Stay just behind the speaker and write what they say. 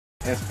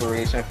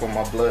Inspiration for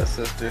my blood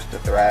sisters to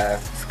thrive.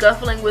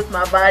 Scuffling with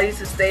my body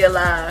to stay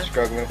alive.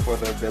 Struggling for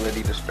the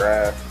ability to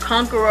strive.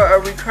 Conqueror a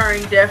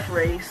recurring death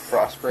race.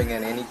 Prospering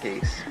in any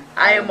case.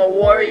 I am a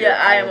warrior,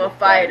 I am a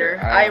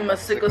fighter. I am a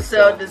sickle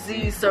cell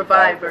disease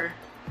survivor.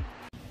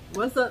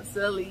 What's up,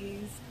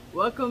 Cellies?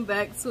 Welcome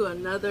back to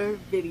another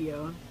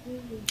video.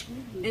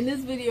 In this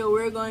video,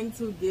 we're going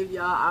to give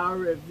y'all our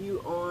review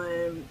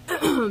on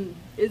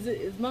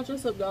is My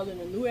Dress Up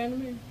Darling a new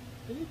anime?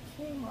 It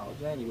came out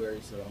January,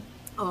 so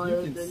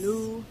the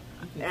new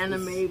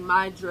anime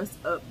My Dress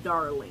Up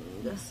Darling.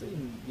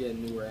 Yeah,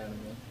 newer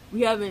anime.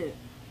 We haven't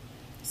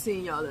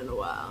seen y'all in a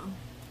while.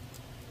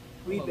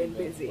 We've been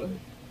busy. What,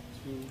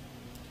 two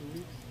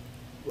weeks?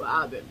 Well,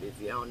 I've been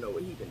busy. I don't know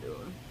what he's been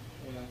doing.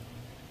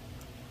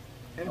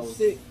 Yeah. And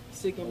sick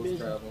and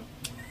busy.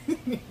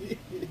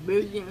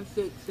 Busy and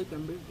sick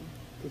and busy.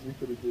 Because we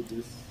could have did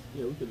this.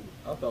 Yeah, we could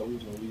have. I thought we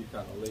was gonna leave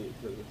kind of late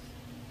because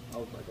I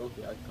was like,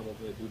 okay, I can come over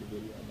here and do the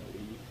video and then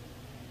leave.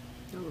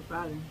 That was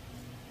Friday.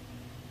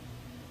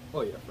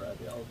 Oh yeah,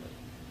 Friday. I was like,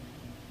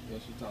 yeah,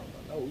 she talking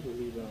about no, we could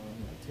leave like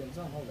 10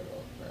 something. I was like,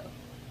 oh crap.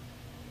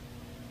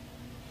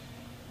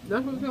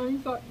 That's what time you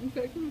thought you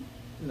texted me?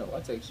 No, I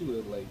text you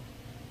at like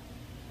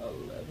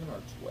 11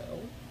 or 12.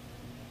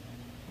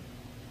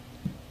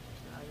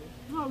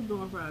 How I was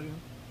doing Friday?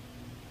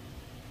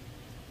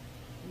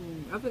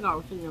 I think I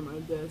was sitting at my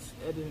desk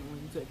editing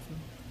when you texted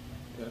me.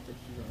 Yeah, I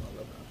text you around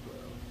 11 or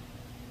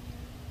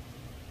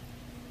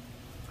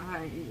 12. I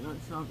hadn't eaten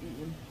lunch, so I'm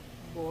eating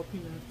boiled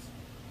peanuts.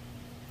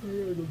 I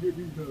gotta go get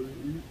these to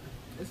eat.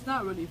 It's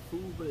not really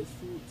food, but it's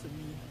food to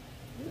me.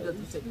 Yeah, It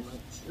doesn't take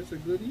much. It's a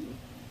good eating.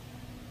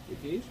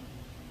 Vacation?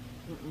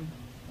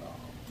 Oh.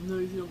 No,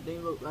 you don't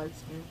think look light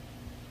skin.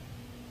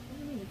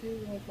 I mean, the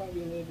kids gonna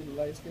probably a little bit of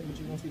light skin, but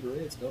you gonna see the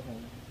red stuff on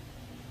it.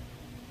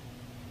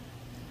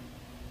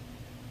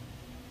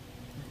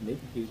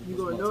 You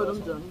gonna know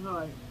them junk,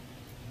 right?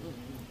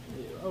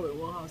 Yeah, I would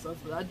want hot sauce,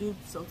 but I do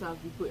sometimes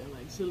be putting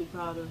like chili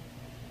powder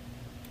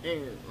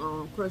and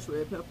crushed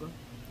red pepper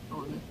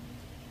on it.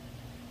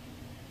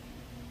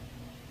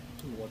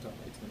 One time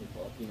I ate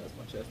 24 peanuts,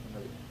 my chest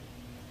hurt.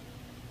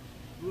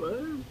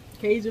 What?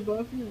 Cajun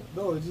bar peanut?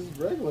 No, it's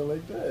just regular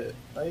like that.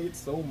 I ate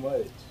so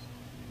much.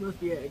 Must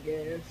be at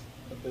gas.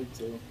 I think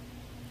so.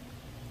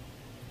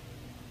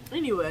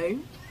 Anyway,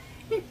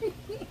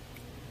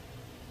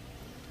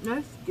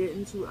 let's get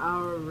into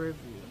our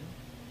review.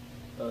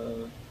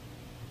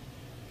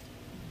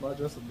 My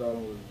Dress Up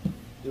Darling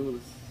It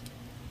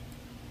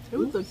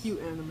was a cute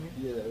anime.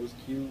 Yeah, it was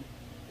cute.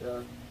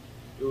 Yeah,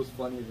 it was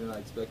funnier than I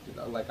expected.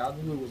 I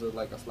knew it was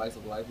like a slice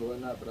of life or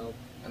whatnot, but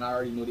I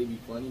already knew they'd be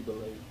funny, but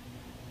like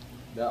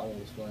that one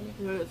was funny.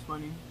 Yeah, it's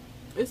funny.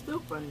 It's still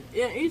funny.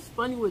 Yeah, it's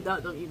funny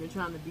without them even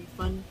trying to be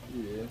funny.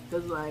 Yeah.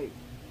 Cause like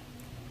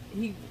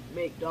he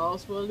make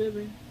dolls for a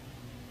living.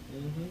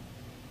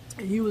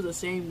 And he was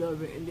ashamed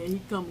of it, and then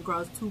he come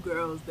across two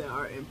girls that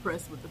are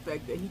impressed with the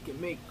fact that he can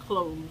make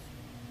clothes.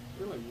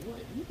 They're like, what?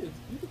 You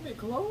could make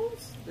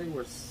clothes? They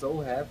were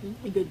so happy.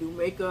 He could do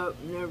makeup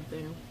and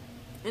everything,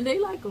 and they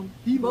like him.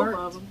 Both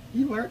of them.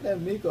 He learned that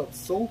makeup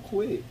so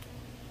quick.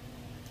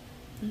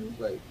 He was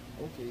like,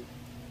 okay.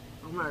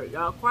 I'm like,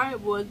 y'all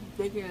quiet boys,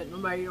 thinking that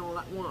nobody don't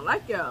want to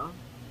like y'all,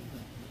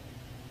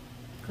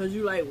 cause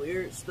you like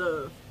weird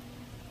stuff.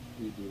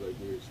 We do like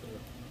weird stuff.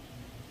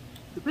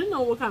 Depending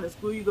on what kind of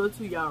school you go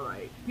to, y'all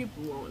right.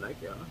 People won't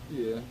like y'all.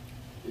 Yeah.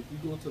 If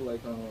you go to like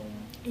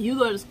you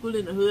go to school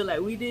in the hood like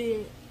we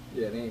did.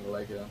 Yeah, they ain't gonna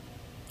like y'all.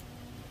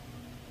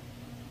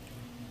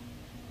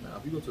 Now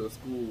if you go to a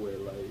school where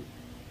like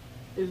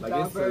it's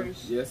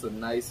diverse. It's a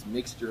nice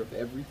mixture of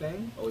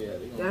everything. Oh yeah,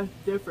 they gonna, that's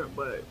different,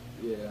 but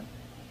yeah.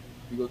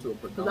 If you go to a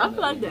because I feel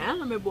like the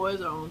anime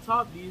boys are on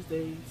top these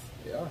days.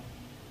 Yeah.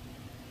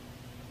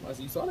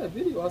 You saw that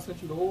video I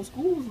sent you. The whole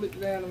school was lit to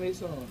the anime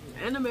song.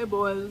 Anime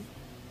boys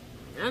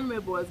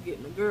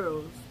getting the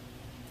girls.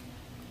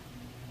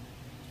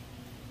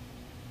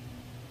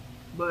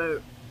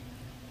 But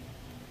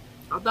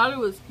I thought it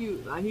was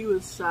cute. Like, he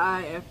was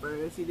shy at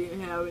first. He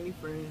didn't have any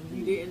friends.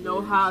 He didn't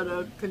know how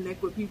to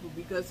connect with people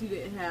because he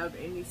didn't have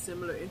any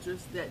similar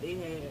interests that they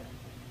had.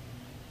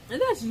 And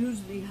that's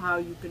usually how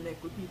you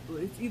connect with people.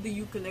 It's either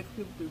you connect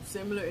with people through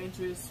similar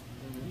interests,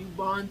 you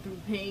bond through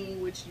pain,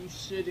 which you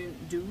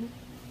shouldn't do.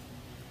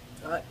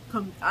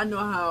 I know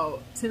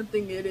how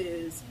tempting it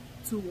is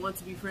to want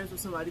to be friends with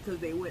somebody because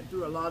they went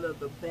through a lot of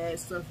the bad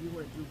stuff you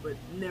went through, but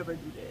never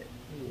do that.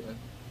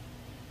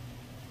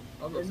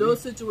 Yeah. In those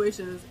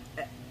situations,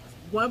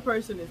 one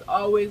person is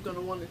always going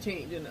to want to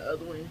change and the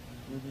other one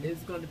is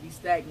going to be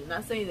stagnant.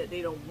 Not saying that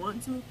they don't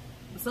want to,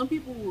 but some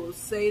people will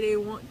say they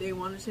want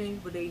to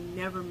change, but they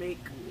never make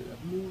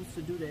moves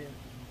to do that.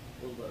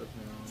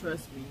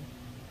 Trust me.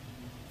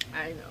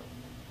 I know.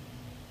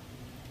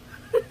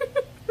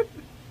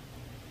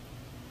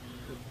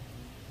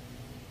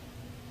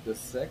 The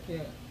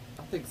second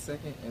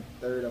and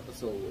third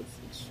episode was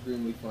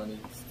extremely funny.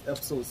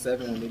 Episode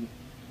 7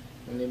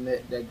 when they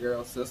met that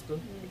girl's sister.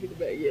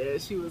 Yeah,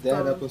 she was.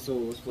 That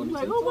episode was funny. She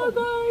was like, "Oh my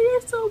god,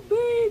 you're so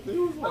big!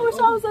 I wish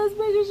I was as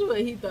big as you."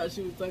 And he thought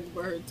she was talking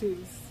about her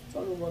too.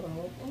 Talking about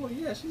oh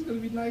yeah, she's gonna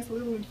be nice,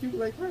 little, and cute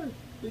like her.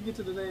 They get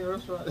to the damn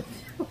restaurant.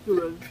 He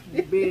was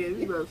big.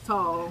 He was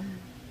tall.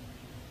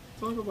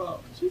 Talk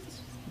about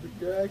she's the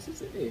girl. She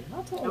said, "Hey,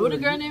 how tall?" And what the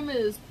girl name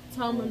is?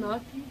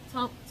 Tamaki.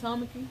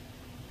 Tamaki.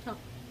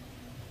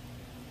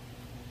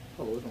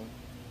 Oh, which one?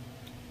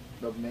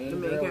 The main The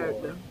main girl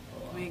character.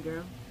 or- Main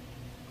girl.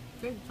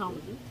 I think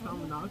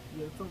Tamanaki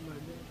or something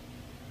like that.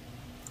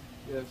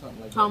 Yeah,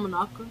 something like that.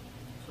 Tamanaka.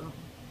 So.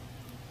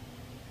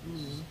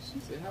 She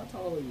said, "How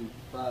tall are you?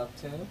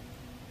 5'10"?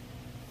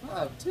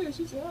 5'10"?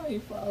 She said, "I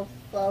ain't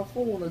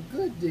 5'4" on a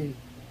good day.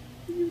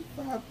 You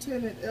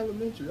 5'10" in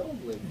elementary." I was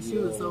like, She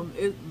was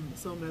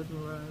so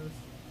mesmerized.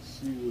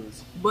 She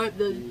was. But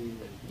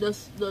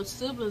the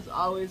siblings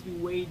always be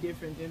way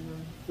different than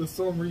them. For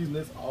some reason,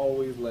 it's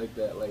always like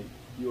that. Like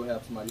you'll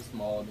have somebody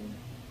small, and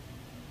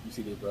you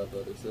see their brother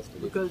or their sister.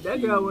 Because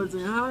that girl was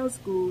in high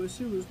school and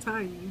she was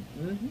tiny.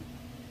 Mm-hmm.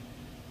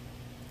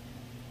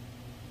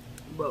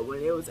 But when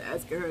they was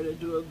asking her to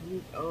do a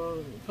group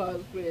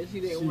cosplay, she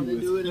didn't want to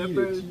was do it at heated.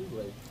 first. She was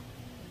like,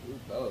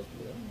 group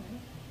cosplay.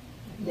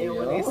 Then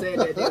when they said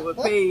that they would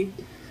pay,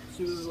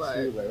 she was like,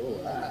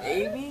 "Oh,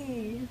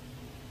 maybe."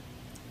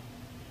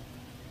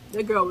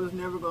 That girl was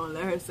never gonna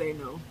let her say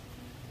no.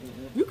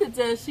 Mm-mm. You could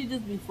tell she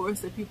just be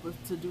forcing people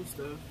to do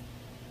stuff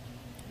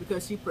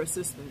because she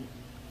persistent.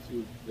 She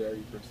was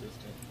very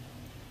persistent.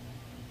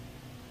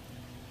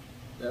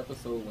 The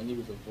episode when he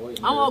was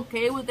avoiding I'm her,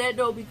 okay with that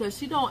though because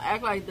she don't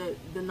act like the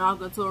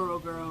Nagatoro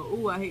girl.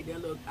 Ooh, I hate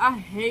that look. I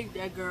hate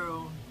that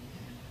girl.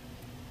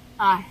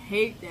 I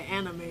hate the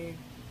anime.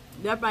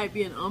 That might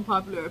be an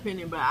unpopular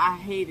opinion, but I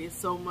hate it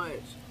so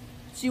much.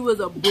 She was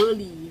a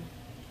bully.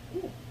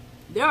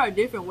 There are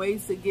different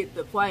ways to get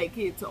the quiet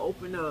kid to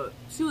open up.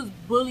 She was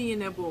bullying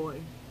that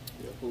boy.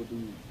 Yeah, poor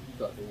dude. He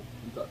got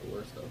the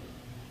worst of it.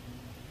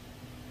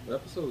 The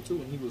episode 2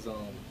 when he was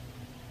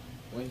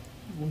when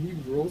he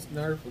was roasting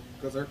her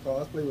because her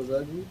cosplay was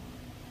ugly,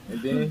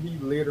 and then he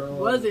later on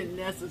Wasn't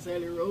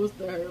necessarily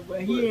roasting her,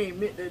 but he ain't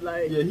meant to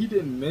like. Yeah, he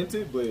didn't meant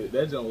it, but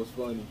that jump was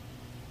funny.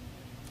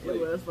 It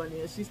was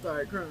funny, and she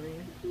started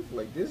crying.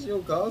 Like, this your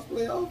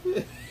cosplay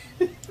outfit?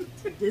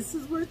 This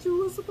is what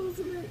you were supposed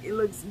to make? It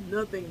looks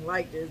nothing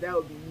like this. That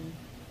would be me,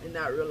 and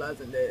not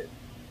realizing that.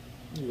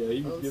 Yeah,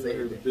 he was I'm giving her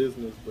saying the it.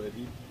 business, but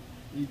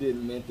he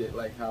didn't meant it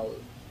like how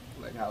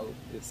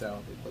it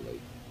sounded. But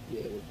like, yeah,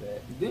 it was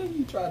bad. Then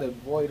he tried to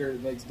avoid her the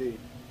next day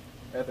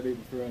after they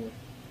were friends.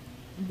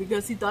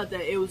 Because he thought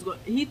that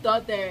he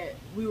thought that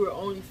we were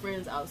only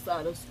friends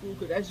outside of school,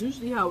 because that's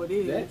usually how it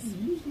is. That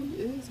usually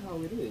is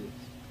how it is.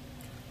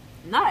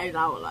 Not in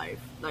our life.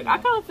 Like, I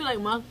kind of feel like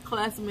my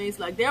classmates,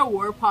 like, there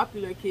were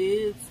popular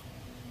kids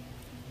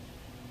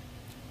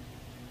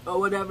or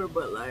whatever,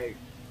 but like,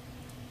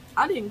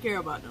 I didn't care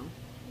about them.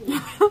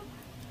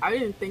 I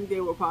didn't think they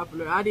were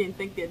popular. I didn't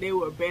think that they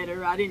were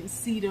better. I didn't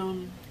see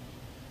them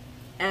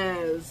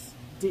as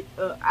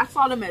I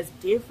saw them as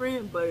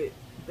different, but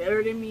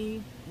better than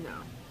me. No,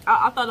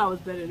 I thought I was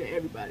better than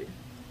everybody,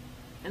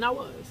 and I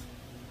was.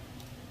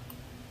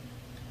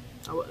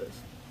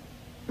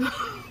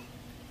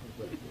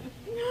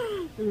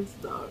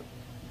 Stop.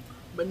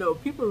 But no,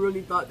 people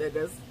really thought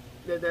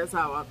that's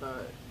how I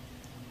thought.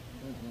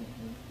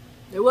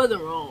 It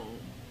wasn't wrong,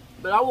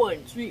 but I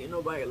wasn't treating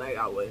nobody like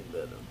I wasn't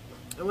better.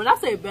 And when I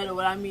say better,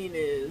 what I mean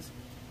is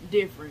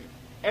different.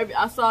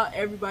 I saw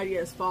everybody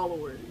as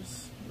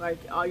followers. Like,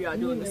 all y'all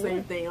doing the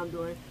same thing I'm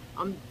doing.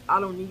 I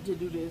don't need to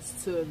do this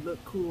to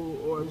look cool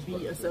or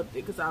be accepted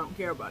because I don't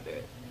care about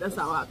that. That's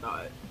how I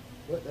thought.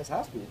 What? That's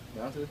high school.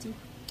 Down to the T.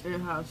 In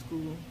high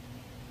school.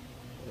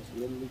 That's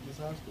literally just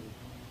high school.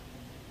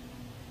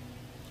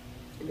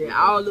 And then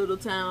our little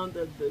town,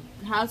 the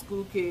high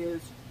school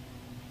kids,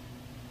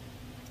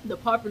 the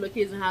popular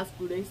kids in high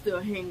school, they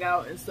still hang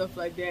out and stuff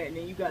like that. And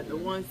then you got the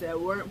ones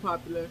that weren't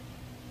popular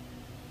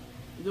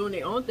doing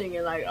their own thing.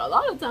 And like, a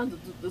lot of times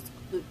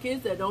the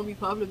kids that don't be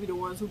popular be the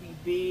ones who be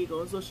big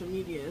on social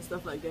media and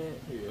stuff like that.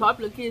 Yeah.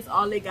 Popular kids,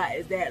 all they got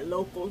is that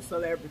local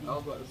celebrity. I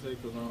was about to say,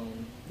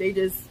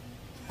 because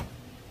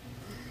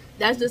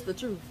that's just the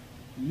truth.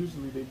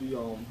 usually they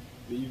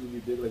usually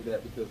big like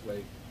that because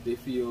like they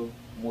feel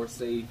more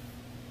safe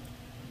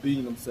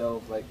being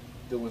themselves, like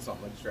doing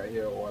something like this right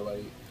here, or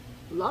like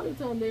A lot of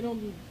times they don't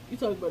be. You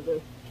talk about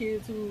the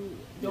kids who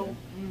don't.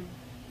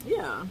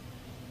 Yeah,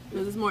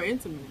 because it's more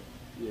intimate.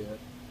 Yeah.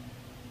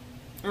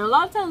 And a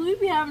lot of times we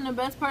be having the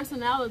best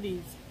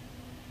personalities.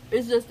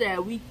 It's just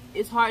that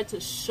it's hard to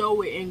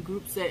show it in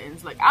group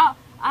settings. Like I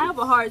have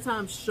a hard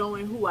time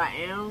showing who I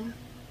am,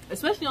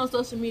 especially on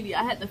social media.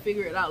 I had to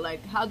figure it out.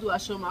 Like, how do I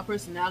show my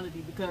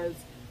personality? Because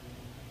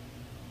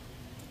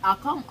I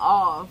come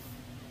off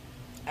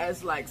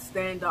as like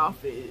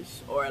standoffish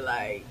or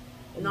like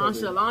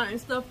nonchalant and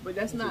stuff, but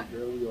that's not.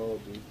 Girl, we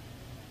all do.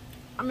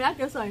 I mean, I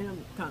guess I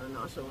am kind of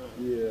nonchalant.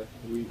 Yeah,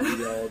 we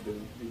all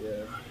do.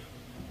 Yeah.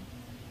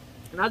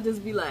 And I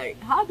just be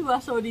like, how do I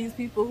show these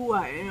people who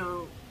I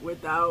am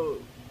without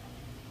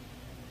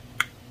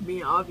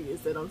being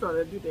obvious that I'm trying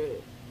to do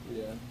that?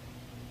 Yeah.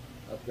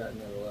 I've gotten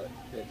that a lot.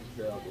 That just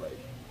girl like,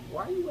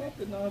 why you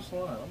acting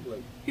nonchalant? I'm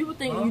like, People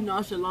think huh? you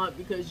nonchalant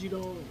because you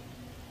don't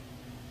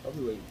I'll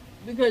be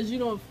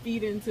like,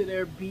 feed into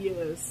their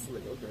BS. I'm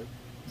like,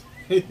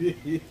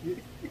 okay.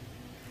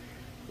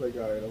 Like,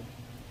 alright,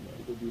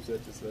 I'll go do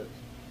such and such.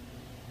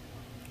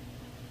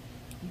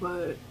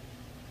 But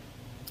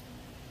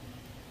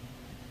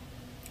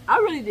I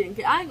really didn't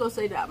care. I ain't gonna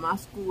say that my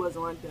school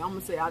wasn't like that. I'm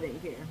gonna say I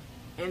didn't care,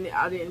 and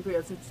I didn't pay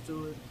attention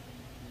to it.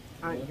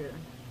 I didn't care.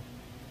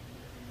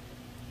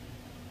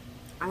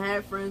 I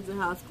had friends in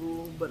high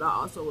school, but I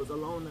also was a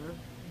loner.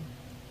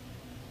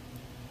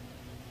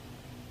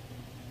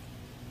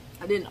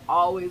 I didn't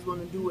always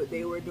want to do what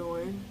they were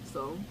doing,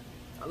 so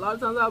a lot of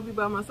times I would be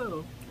by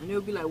myself, and they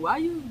would be like, "Why are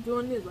you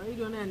doing this? Why are you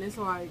doing that?" And it's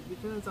like,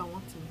 because I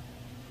want to.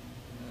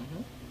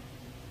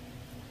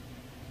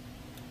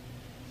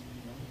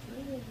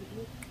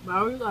 But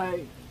I was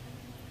like,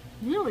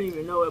 you don't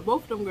even know it.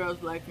 Both of them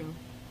girls like him.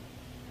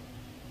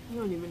 You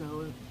don't even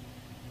know it.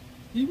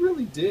 He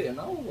really did, and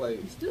I was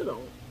like, You still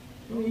don't.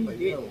 I was He like,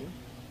 didn't. yo,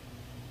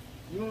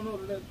 you don't know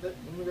that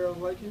them girls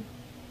like you?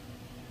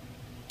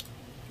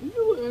 You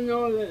wouldn't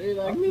know that they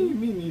like I mean,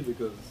 me neither,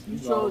 because you.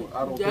 you know,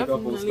 I don't pick up on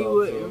definitely stuff,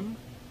 wouldn't.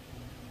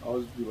 so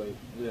I'll just be like,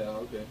 yeah,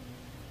 okay.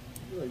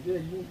 Be like, yeah,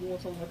 you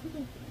want something like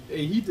that?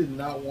 Hey, he did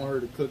not want her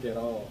to cook at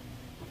all.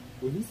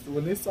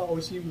 When they saw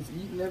what she was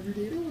eating every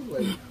day, they was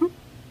like,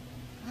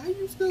 how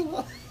you still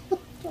alive?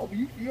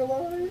 You feel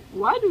alright?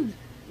 Why do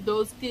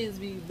those kids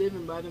be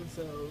living by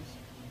themselves?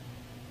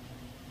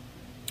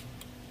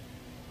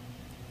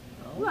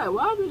 Like,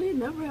 why do they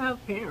never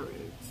have parents?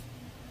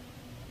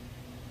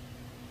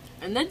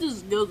 And that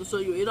just goes to show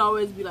you, it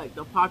always be like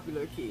the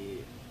popular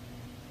kid.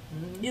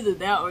 Mm-hmm. Either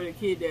that or the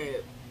kid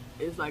that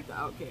is like the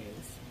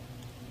outcast.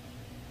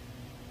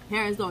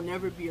 Parents don't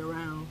never be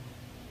around.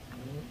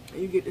 Mm-hmm.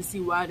 And you get to see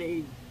why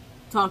they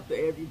talk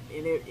to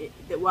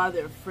why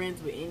they're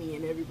friends with any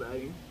and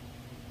everybody.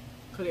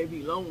 Cause they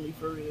be lonely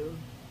for real.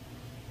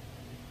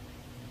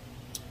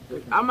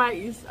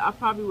 I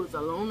probably was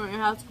a loner in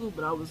high school,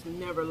 but I was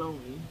never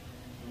lonely.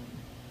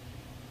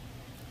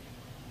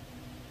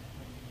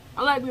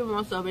 I like being by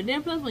myself, and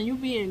then plus when you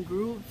be in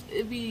groups,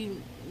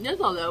 there's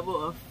a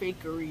level of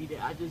fakery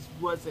that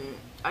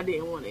I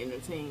didn't want to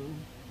entertain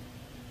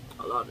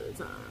a lot of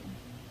the time.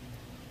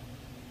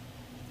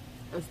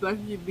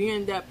 Especially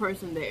being that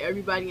person that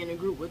everybody in the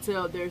group would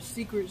tell their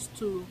secrets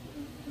to,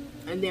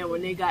 and then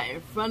when they got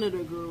in front of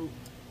the group,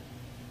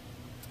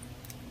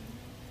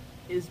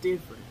 it's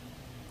different.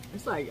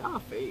 It's like, y'all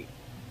fake.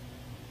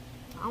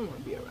 I don't want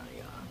to be around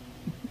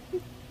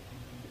y'all.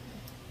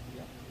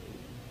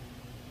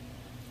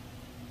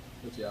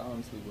 But yeah, I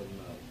honestly wouldn't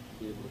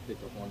be able to pick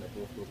up on that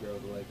both those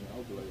girls are like me. I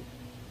would be like,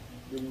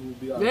 we would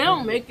be out They in don't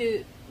public.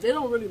 they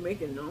don't really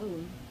make it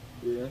known.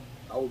 Yeah,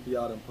 I would be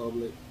out in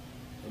public,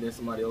 and then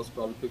somebody else would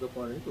probably pick up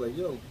on it. They'd be like,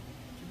 yo, what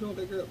you doing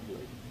with that girl? I'd be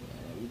like,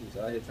 man, we just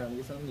out here trying to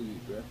get something to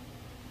eat, bro.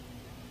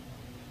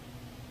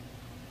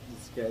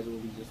 Just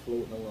casually just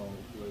floating along.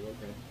 I'd be like,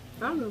 okay.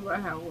 I remember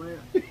how I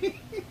went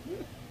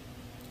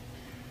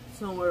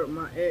somewhere with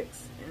my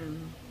ex,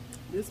 and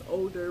this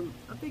older,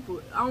 I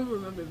don't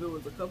remember if it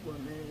was a couple of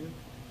men,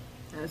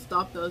 had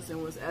stopped us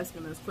and was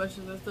asking us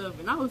questions and stuff,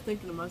 and I was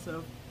thinking to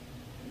myself,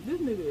 this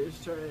nigga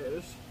is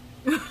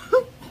trash.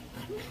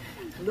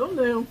 Don't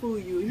let him fool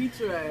you, he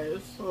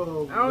trash.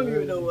 Oh, I don't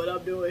even know what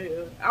I'm doing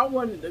here. I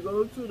wanted to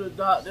go to the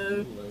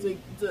doctor,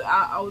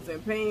 I was in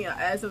pain, I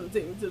asked him to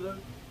take me to the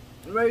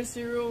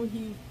emergency room,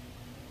 he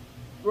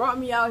brought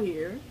me out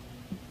here.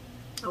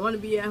 I want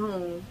to be at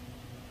home.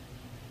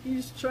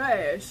 He's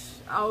trash.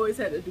 I always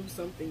had to do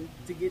something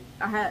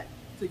I had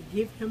to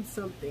give him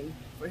something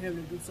for him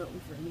to do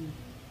something for me.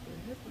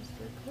 The heck was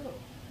that cup?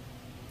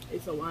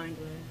 It's a wine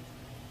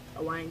glass.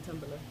 A wine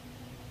tumbler.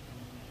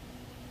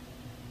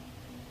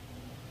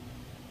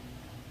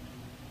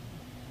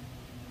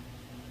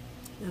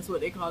 That's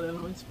what they call it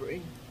on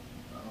Spring.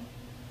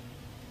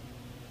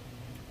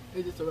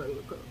 It's just a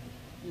regular cup.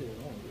 Yeah,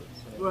 I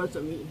don't know. Well,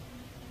 to me.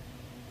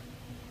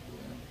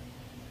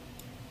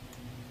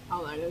 I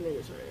like that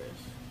nigga trash.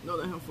 Don't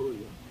let him fool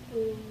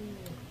you.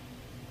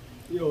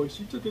 Yo,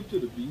 she took him to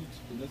the beach,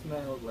 and this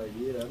man was like,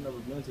 yeah, I've never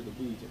been to the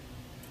beach.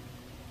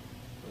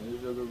 And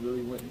this nigga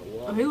really went in the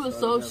water. He was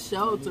so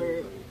started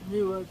having fun. sheltered.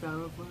 He was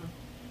kind of fun.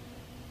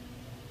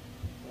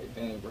 Like,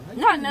 dang, bro. how you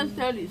Not doing?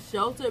 necessarily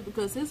sheltered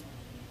because his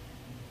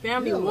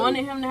family Yeah, like-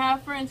 wanted him to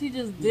have friends. He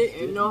just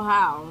didn't know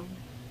how.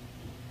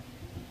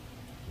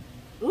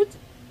 Which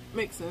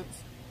makes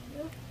sense.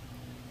 Yeah.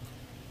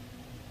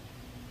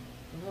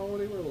 How old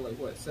they were? Like,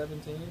 what,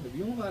 17? If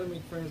you don't know how to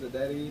make friends at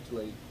that age,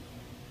 like,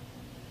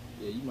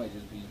 yeah, you might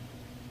just be.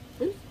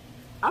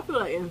 I feel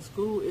like in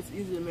school it's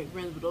easy to make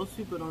friends, but those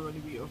people don't really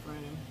be your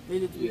friend. They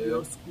just be Yeah.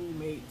 your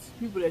schoolmates.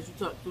 People that you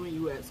talk to when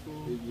you at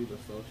school. Big youth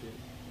associate.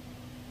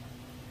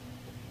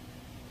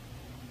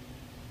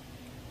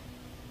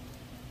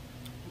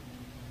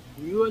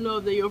 You will know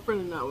if they're your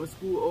friend or not when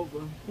school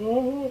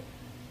over.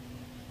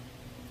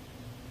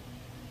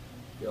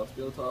 Y'all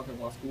still talking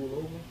while school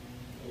over?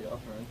 Yeah, y'all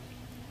friends.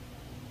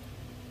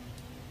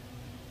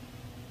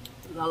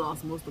 'Cause I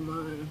lost most of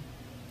mine.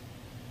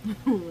 As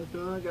soon as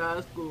I got out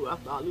of school, I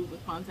started losing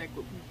contact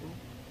with people.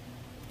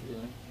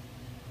 Yeah.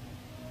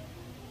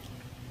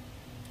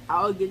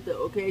 I would get the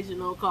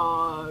occasional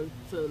call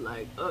to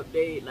like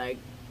update, like,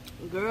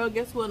 girl,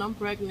 guess what? I'm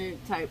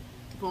pregnant type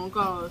phone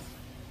calls.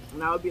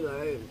 And I would be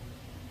like,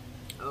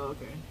 oh,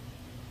 okay.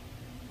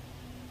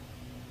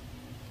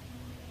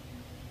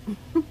 You'd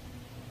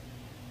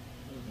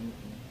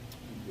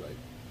be like,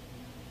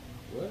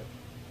 what?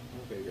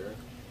 Okay, girl.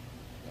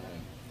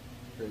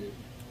 Crazy.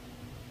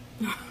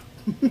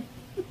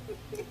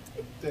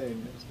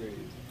 Dang, that's crazy.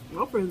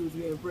 My friends was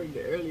getting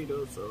pregnant early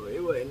though, so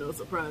it wasn't no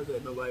surprise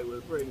that nobody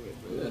was pregnant.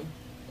 So. Yeah.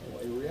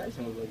 Oh, your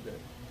reaction was like that.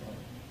 Oh,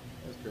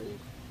 that's crazy.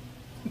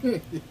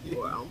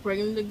 Well, I'm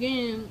pregnant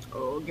again.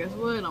 Oh, guess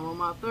what? I'm on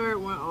my third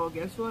one. Oh,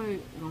 guess what?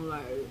 And I'm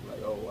like,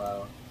 oh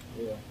wow.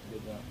 Yeah,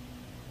 good job.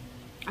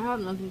 I have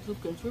nothing to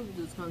contribute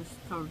to this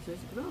conversation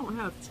because I don't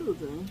have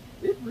children.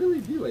 It really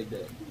be like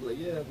that. People like,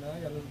 yeah, man, I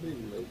got this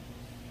baby.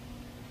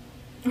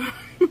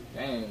 Like,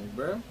 dang,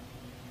 bro.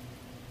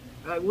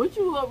 Like, what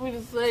you want me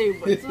to say?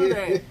 But to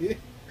that,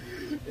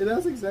 And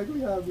that's exactly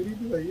how it be.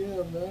 Be like,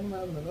 yeah, man, I'm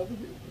having another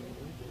baby.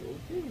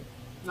 Okay.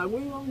 like, what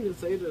do you want me to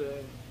say to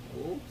that?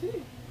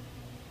 Okay.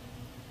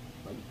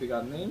 Like, you pick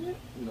out a name yet?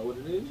 You know what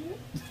it is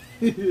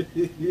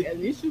yet? At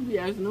least you be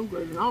asking them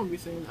questions. I don't be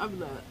saying. I be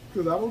like,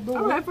 Because I don't know.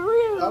 all right, for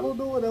real. I don't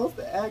know what else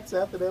to ask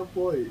after that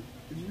point.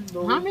 You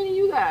know. How many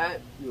you got?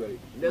 You like,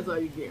 That's all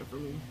you getting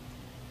from me.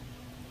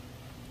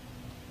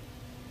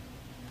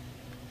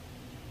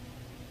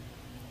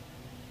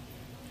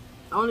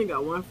 I only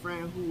got one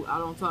friend who I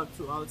don't talk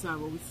to all the time,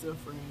 but we still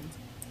friends.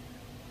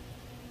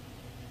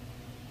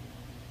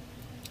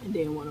 And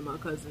then one of my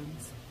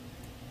cousins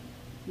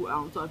who I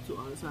don't talk to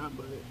all the time,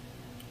 but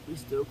we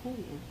still cool.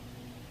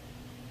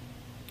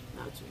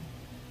 Not you.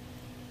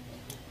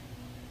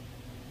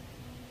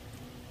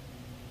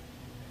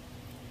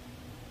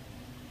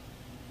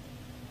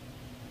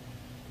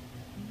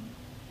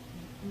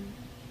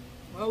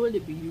 Why would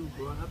it be you,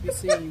 bro? I be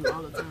seeing you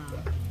all the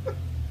time.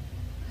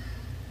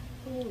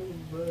 oh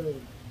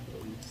man.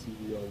 Oh, you see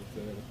me all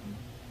the time.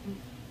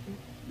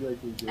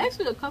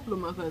 Actually, a couple of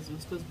my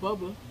cousins, because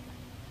Bubba.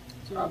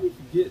 I be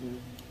forgetting.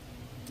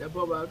 That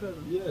Bubba, our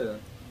cousin. Yeah.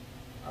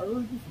 I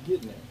really be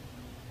forgetting that.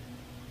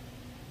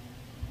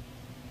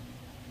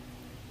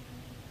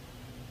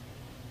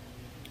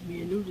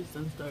 Me and you just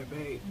done start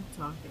back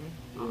talking.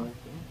 Yeah. Often.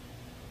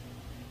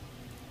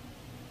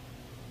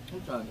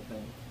 I'm trying to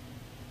think.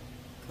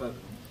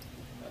 Cousins.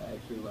 I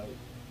actually like.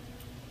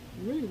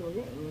 You really don't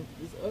get it.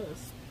 It's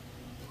us.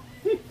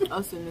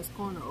 Us in this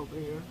corner over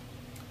here.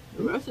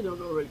 The rest of them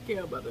don't really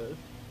care about us.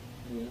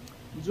 Yeah.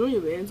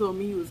 Junior man told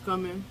me he was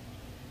coming.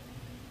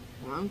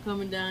 Well, I'm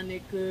coming down there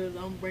cause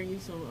I'm bringing you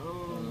some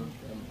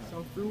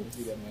fruits.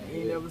 See that man.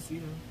 Ain't never see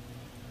him.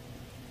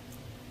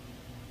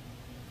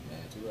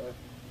 Man, too bad.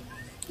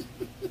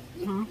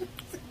 Huh?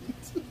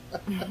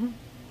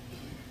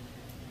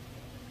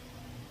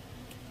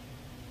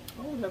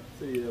 I would have to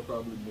say they're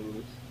probably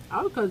noticed.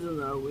 Our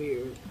cousins are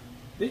weird.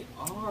 They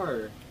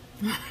are.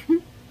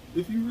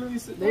 If you really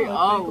sit down They and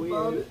are think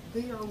about weird. it,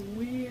 they are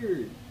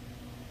weird.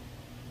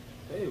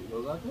 Hey,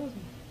 was our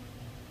cousin?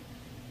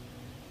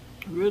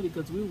 Really,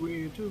 cause we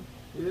weird too.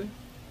 Yeah.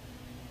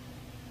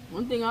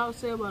 One thing I would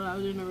say about our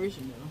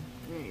generation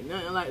though, it ain't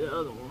nothing like the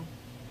other one.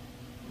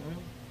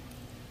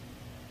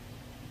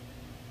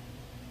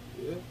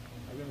 Yeah,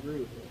 I can agree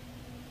with that.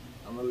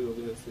 I'm really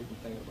over here sitting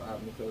thinking about how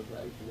many cousins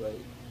I actually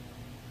like.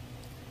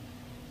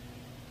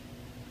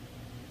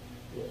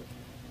 Yeah.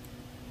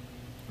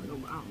 I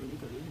don't really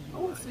cause it's I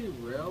wouldn't say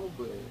real,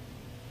 but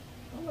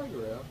I like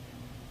real.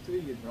 Until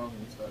you get drunk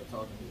and you start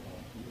talking,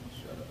 you don't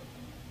shut up.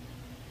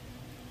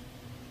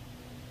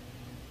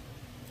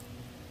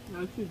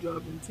 Now you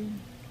dropping tea.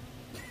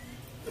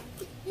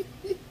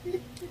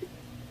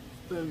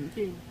 Spilling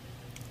tea.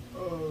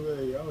 Oh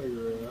man, I like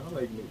real. I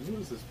like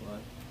Lewis is fun.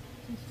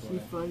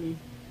 She's funny.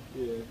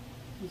 Yeah,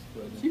 she's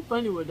funny. She's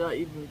funny without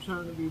even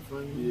trying to be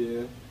funny.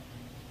 Yeah.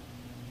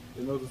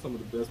 And those are some of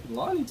the best people.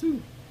 Lonnie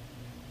too.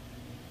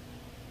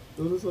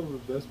 Those are some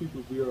of the best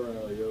people to be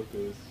around, yo,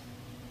 because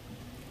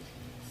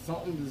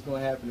something is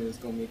going to happen and it's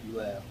going to make you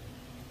laugh.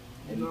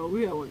 You know,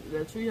 we had went to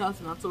that tree house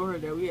and I told her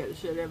that we had to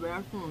share that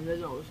bathroom. That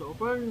joint was so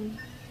funny.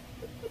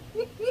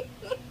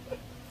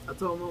 I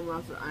told Mama,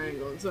 I said, I ain't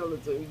going to tell her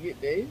till we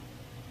get there.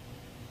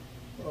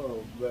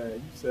 Oh, man,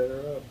 you set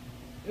her up.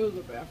 It was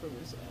a bathroom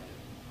inside.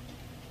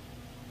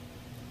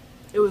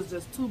 It was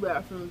just two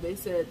bathrooms. They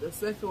said the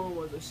second one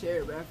was a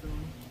shared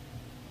bathroom.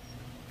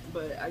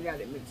 But I got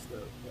it mixed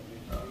up.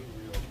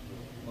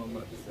 I'm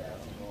about to say,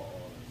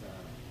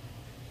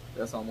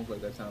 that's almost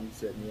like that time you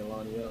set me and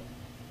Lonnie up.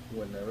 We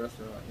went in that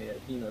restaurant and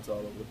had peanuts all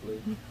over the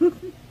place.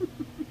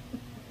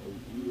 Oh,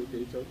 you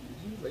okay, Chuck?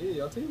 She was like, yeah,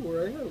 y'all table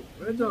right here.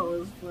 That joint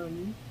was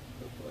funny.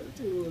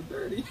 The table was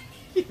dirty.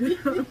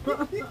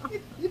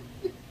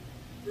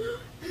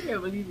 I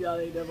can't believe y'all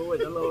ain't never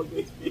went to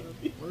Logan's.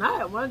 When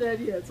my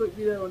daddy had took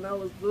me there when I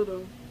was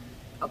little,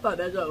 I thought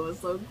that joint was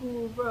so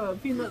cool, bro.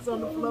 Peanuts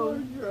on the floor. Oh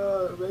my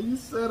god, man, you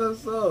set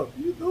us up.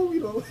 You know we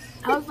don't.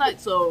 I was like,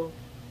 so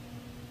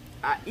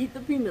I eat the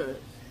peanuts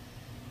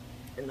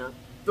and I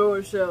throw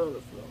a shell on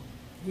the floor.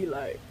 He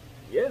like,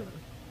 yeah.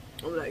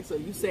 I'm like, so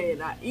you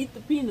saying I eat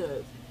the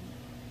peanuts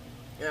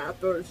and I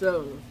throw the shell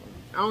on the floor?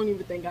 I don't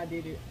even think I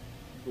did it.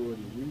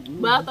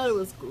 But I thought it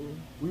was cool.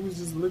 We was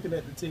just looking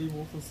at the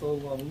table for so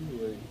long. We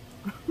were like,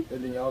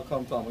 and then y'all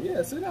come talking,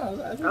 yeah, sit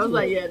down. I was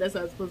like, yeah, that's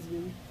how it's supposed to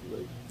be.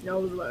 Like,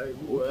 y'all was like,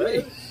 what?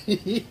 Okay.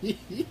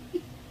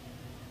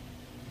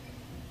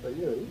 Like,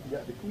 yeah, we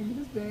got to clean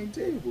this dang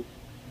table.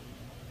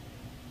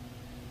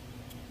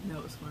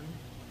 That was funny.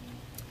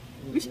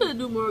 We should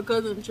do more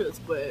cousin trips,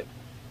 but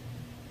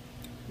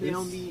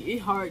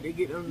it's hard to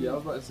get them. Yeah, I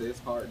was about to say it's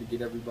hard to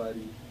get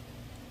everybody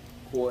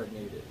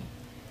coordinated.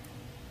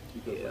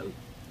 Because like,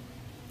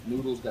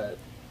 Noodles got.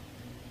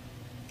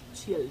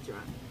 She had a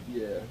drive.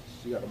 Yeah,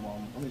 she got a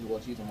mama. I mean, well,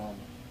 she's a mama.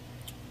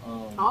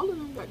 All of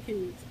them got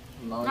kids.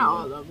 Lonnie, not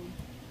all of them.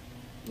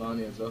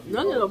 Lonnie and Zuffy.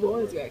 None of the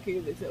boys got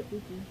kids except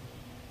Pookie.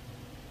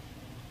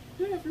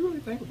 Yeah, if you really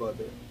think about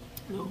that.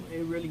 No,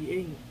 it really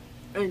ain't.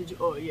 And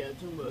oh yeah,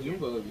 Junebug.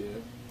 Junebug,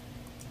 yeah.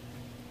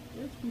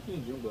 Yeah, Pookie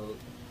and Junebug.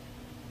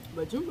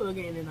 But Junebug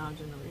ain't in our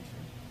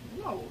generation.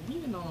 No,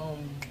 he in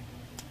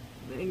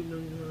They ain't no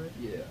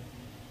generation. Yeah.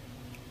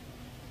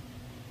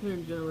 You're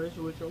in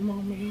generation with your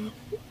mama.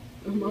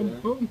 My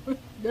mama.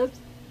 That's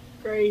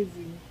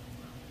crazy.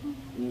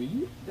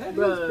 That's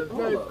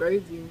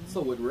crazy.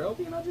 So would Rel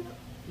be in our generation?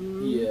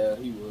 Mm-hmm. Yeah,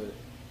 he would.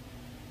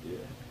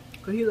 Yeah.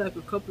 Cause he like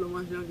a couple of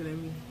months younger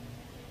than me.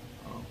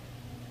 Oh.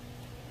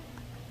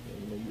 Yeah,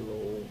 you know you're a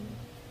little old.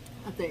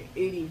 I think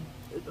 80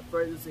 is the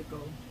furthest it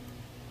goes.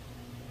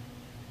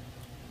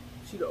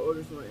 She the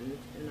oldest one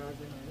in our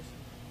generation.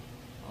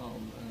 Oh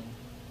man.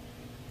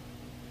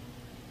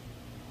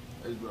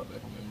 I just brought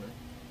back a memory.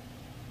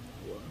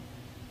 What?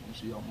 And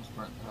she almost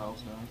burnt the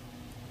house down.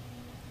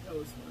 That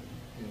was funny.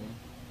 Yeah.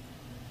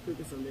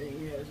 Cooking some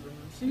dang hash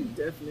browns. She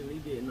definitely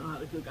didn't know how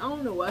to cook. I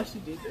don't know why she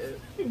did that.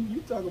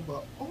 You talk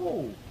about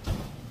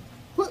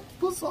put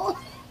salt.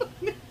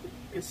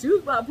 Cause she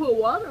was about to put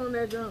water on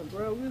that junk,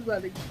 bro. We was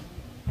about to.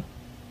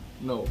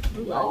 No,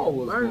 y'all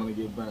was going to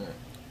get burnt.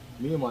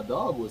 Me and my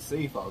dog was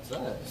safe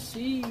outside.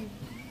 She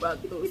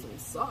about to throw some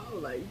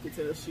salt. Like you could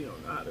tell she don't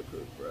know how to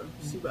cook, bro.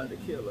 She about to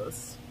kill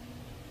us.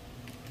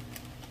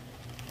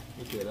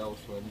 Okay, that was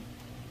funny.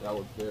 That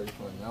was very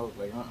funny. I was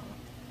like,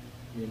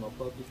 Me and my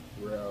puppies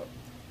were out.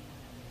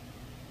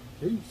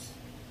 Peace.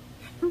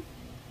 It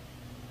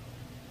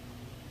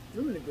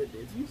was a good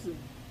day.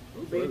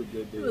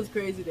 It was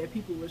crazy that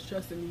people was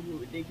trusting me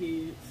with their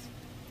kids.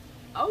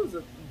 I was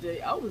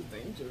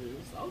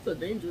dangerous. I was a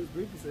dangerous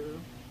babysitter.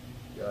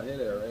 Y'all hear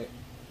that, right?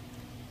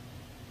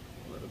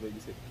 Let the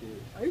babysit the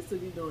kids. I used to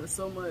be doing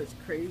so much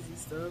crazy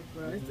stuff,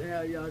 bro. I used to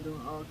have y'all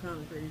doing all kind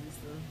of crazy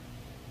stuff.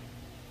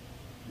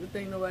 Good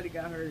thing nobody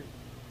got hurt.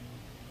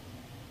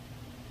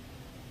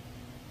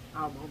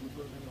 Our mom was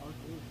looking like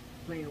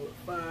playing with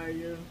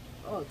fire,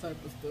 all type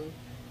of stuff.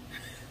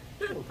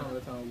 What kind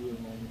of time we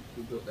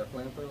built that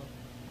flamethrower?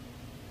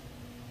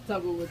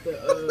 Talking with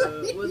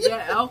the was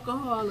that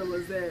alcohol or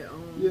was that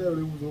yeah, it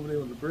was over there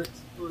with the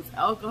bricks. It was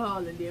alcohol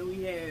and then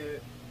we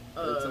had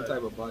some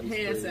type of body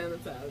hand spray.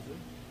 sanitizer.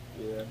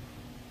 Yeah.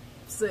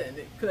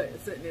 Setting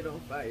it on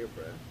fire,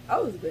 bro. I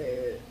was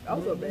bad. I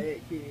was a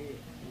bad kid.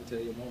 You tell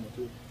your mama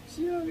too.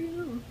 She already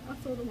knew. I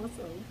told her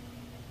myself.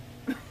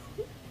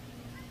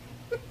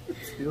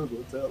 Still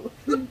gonna tell her.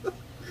 I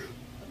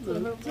told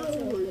her myself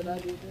that I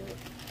did that.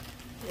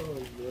 Oh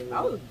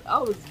man. I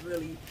was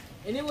really,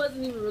 and it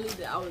wasn't even really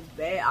that I was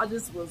bad. I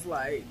just was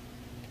like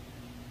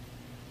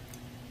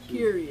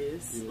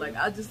curious. Yeah. Like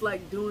I just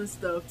like doing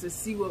stuff to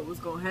see what was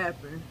gonna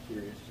happen.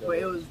 Curious, but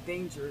it was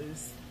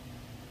dangerous.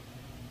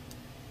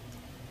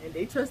 And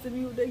they trusted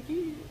me with their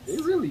kids. They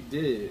really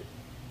did.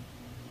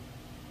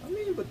 I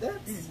mean, but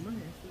that's my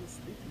hand feels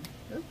sticky.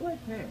 That's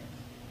black parents.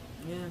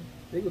 Yeah.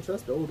 They would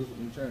trust the oldest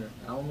in turn.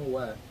 I don't know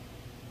why.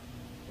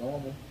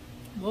 Normal.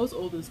 Most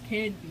oldest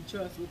can be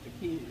trusted with the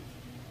kids.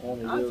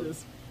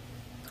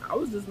 I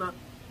was just not,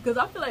 because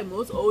I feel like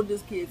most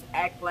oldest kids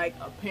act like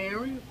a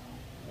parent.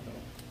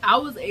 I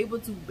was able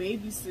to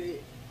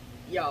babysit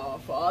y'all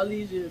for all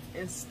these years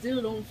and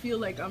still don't feel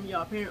like I'm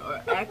y'all parent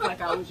or act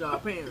like I was y'all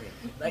parent.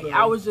 Like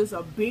I was just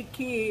a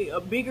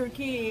bigger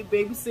kid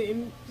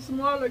babysitting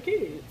smaller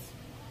kids.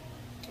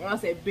 When I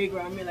say bigger,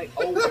 I mean like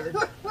older.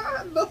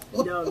 I know.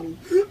 Dummy.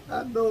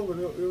 I know, but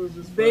it was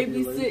just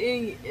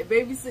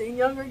babysitting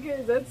younger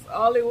kids. That's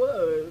all it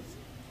was.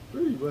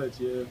 Pretty much,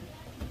 yeah.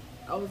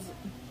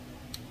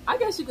 I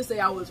guess you could say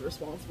I was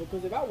responsible,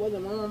 because if I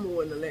wasn't, my mama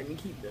wouldn't have let me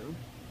keep them.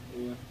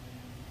 Yeah.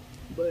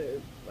 But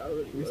I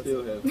really wasn't. We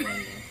still have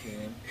fun,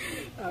 yeah.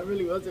 I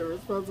really wasn't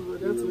responsible.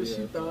 That's really what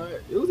she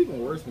thought. It was even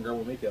worse when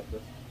Grandma May kept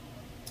us.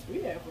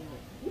 We had fun.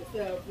 We used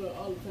to have fun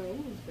all the time. We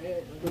was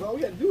bad. Because all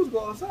we had to do was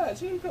go outside.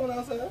 She ain't coming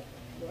outside.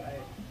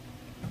 Right.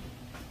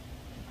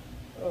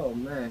 Oh,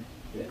 man.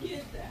 Yeah.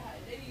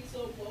 They be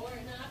so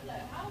bored now. I'm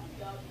like, how do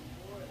y'all be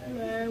bored?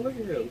 Man, look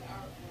at him.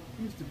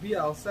 Used to be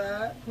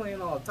outside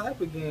playing all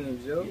type of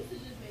games, yo. Used to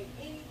just make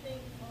anything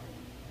fun.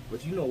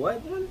 But you know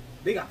what, man?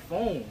 They got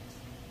phones.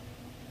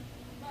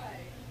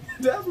 Right.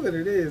 That's what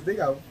it is. They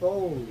got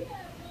phones.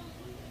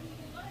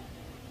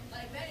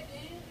 Like back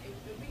then,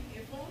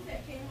 if phones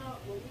had came out,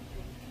 well,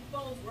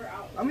 phones were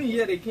out. I mean,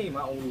 yeah, they came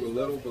out when we were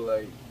little, but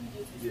like,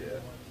 yeah.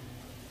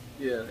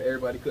 Yeah,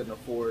 everybody couldn't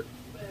afford.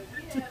 But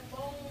if we had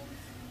phones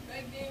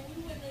back then,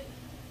 we wouldn't have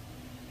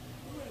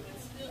been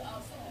still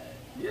outside.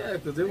 Yeah,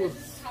 because it was.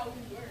 This is how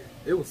we were.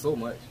 It was so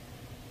much.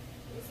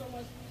 It was so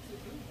much to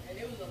do, and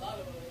it was a lot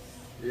of us.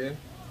 Yeah.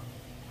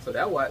 So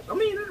that was. I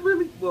mean, it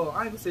really. Well,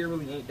 I ain't gonna say it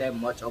really ain't that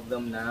much of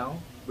them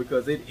now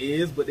because it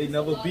is, but they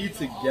never be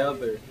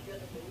together.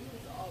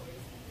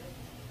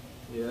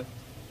 Yeah.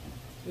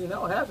 Yeah,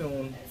 that would happen when.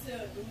 Until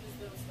news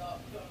them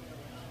stopped coming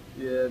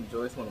around. Yeah,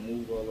 Joyce want to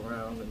move all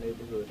around the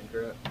neighborhood and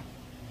crap.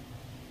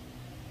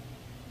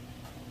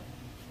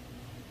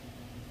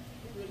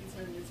 It really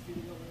turned this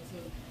video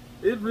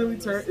into. It really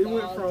turned. It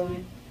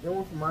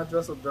went from my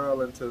dress up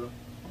darling to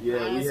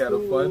yeah, we had a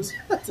fun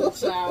to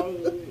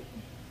childhood.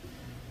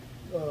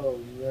 Oh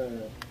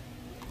man.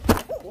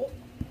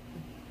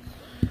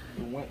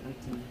 It went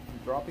into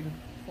dropping the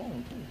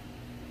phone too.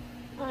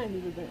 I ain't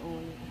even been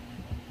on it.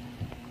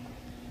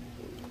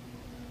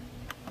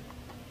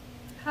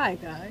 Hi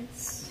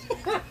guys.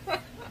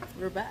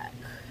 We're back.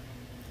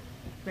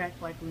 Back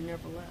like we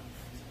never left.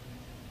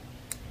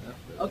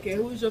 Okay,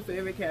 who's your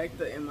favorite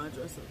character in My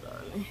Dress Up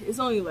Darling? It's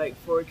only like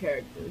 4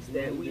 characters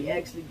that we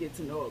actually get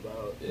to know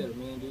about. Yeah, the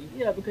main dude.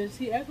 Yeah, because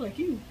he acts like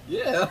you.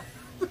 Yeah.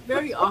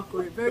 Very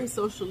awkward, very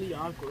socially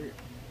awkward.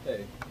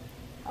 Hey.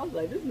 I was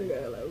like, this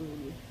nigga act like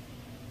Huli.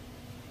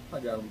 I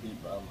got him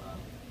beat by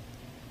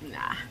mine.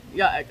 Nah,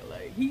 y'all acting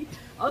like he.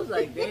 I was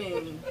like,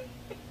 dang.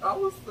 I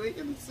was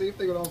thinking the same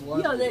thing when I was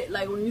watching. Yeah,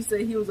 like when you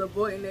said he was a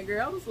boy and that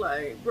girl, I was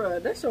like,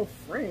 bruh, that's your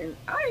friend.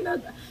 I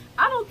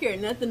don't care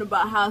nothing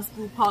about high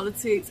school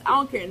politics. I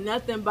don't care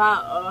nothing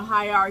about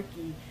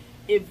hierarchy.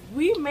 If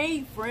we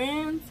made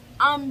friends,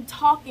 I'm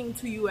talking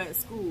to you at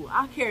school.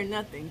 I care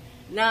nothing.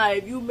 Now,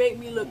 if you make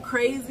me look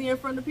crazy in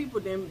front of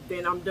people, then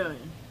I'm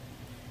done.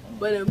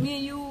 But if me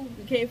and you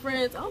became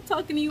friends, I'm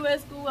talking to you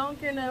at school. I don't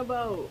care nothing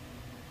about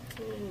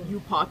you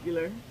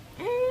popular.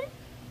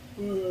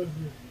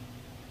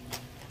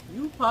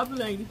 You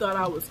popular and you thought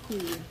I was cool.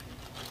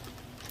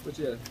 But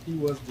yeah, he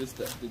was just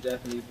the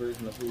Japanese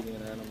version of Huli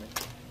in anime.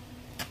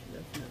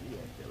 Definitely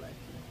acted like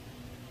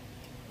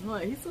him.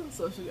 Like, he's so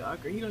socially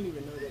awkward. He don't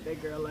even know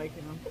that girl like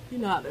him. He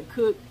know how to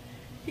cook.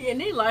 And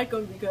they like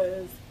him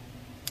because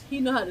he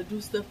know how to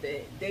do stuff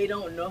that they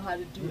don't know how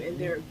to do, and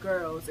they're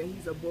girls, and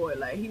he's a boy.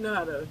 Like, he know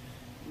how to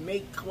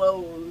make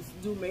clothes,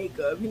 do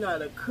makeup. He know how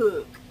to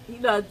cook. He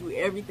know how to do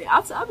everything.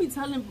 I be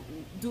telling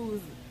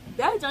dudes,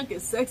 that junk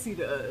is sexy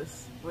to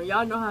us. When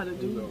y'all know how to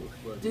do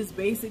just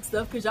basic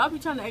stuff, because y'all be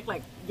trying to act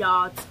like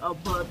y'all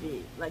above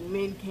it. Like,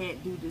 men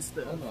can't do this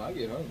stuff. Oh no, I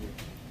get hungry.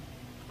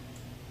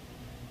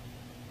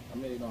 I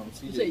made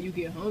CJ. You said you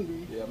get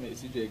hungry. Yeah, I made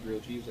CJ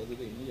grilled cheese the other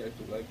day, and he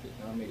actually liked it.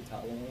 And I made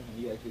Taiwan, and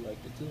he actually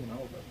liked it too. And I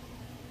was like,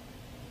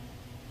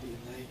 he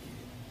like it.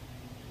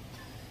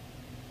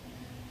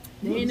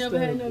 They ain't never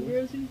had no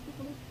grilled cheese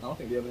before? I don't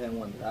think they ever had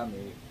one that I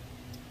made.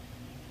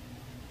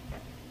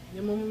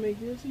 Your mama make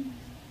grilled cheese?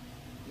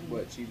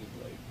 But she was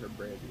like, her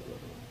bread be a little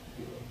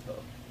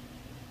tough.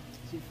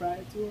 She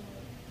fried too hard?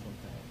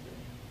 Sometimes,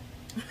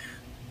 yeah.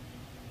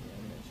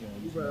 Yeah, I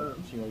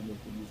mean, she only make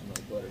using no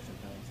butter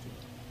sometimes too.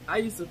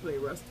 We used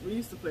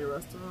to play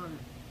restaurant.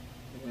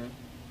 Yeah.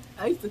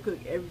 I used to cook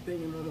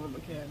everything in my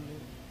mama's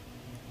cabinet.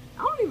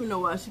 I don't even know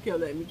why she kept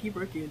letting me keep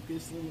her kids,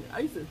 because I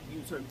used to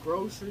use her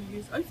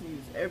groceries. I used to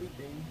use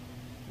everything.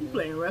 We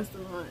playing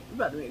restaurant. We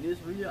about to make this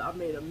real. I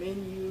made a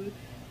menu.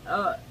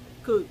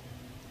 Cooked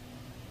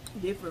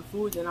different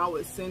foods, and I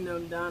would send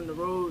them down the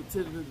road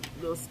to the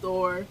little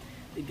store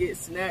to get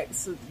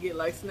snacks, to get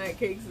like snack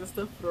cakes and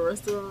stuff for the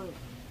restaurant.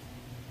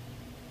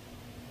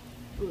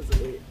 It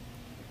was lit.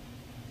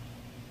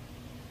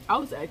 I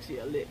was actually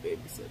a lit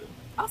babysitter.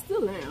 I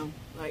still am.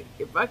 Like,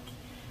 if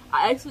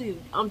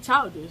I'm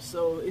childish,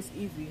 so it's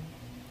easy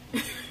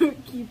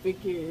keeping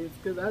kids,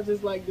 because I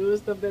just like doing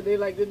stuff that they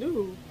like to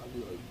do.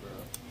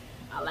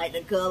 I like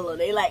to color.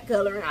 They like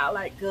coloring. I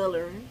like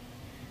coloring.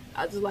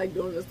 I just like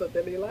doing the stuff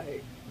that they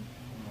like.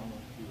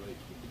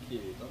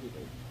 Kids. I'll be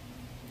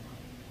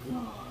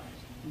like, God.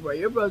 Bro,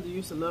 your brother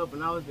used to love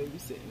when I was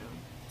babysitting him.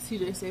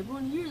 CJ said, "Boy,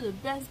 you're the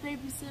best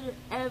babysitter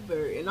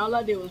ever." And all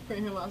I did was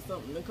print him out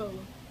something to color.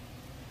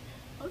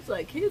 I was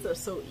like, kids are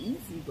so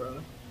easy,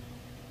 bro.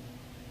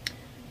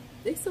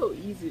 They so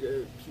easy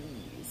to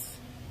please.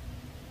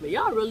 But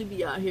y'all really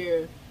be out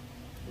here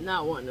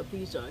not wanting to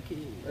please y'all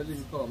kids. That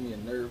just called me a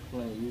nerd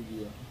playing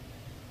Yu-Gi-Oh!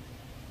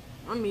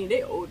 I mean,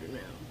 they older now.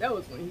 That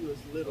was when he was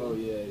little. Oh,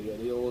 yeah,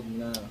 they older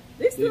now.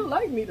 They still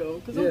like me, though,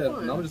 because I'm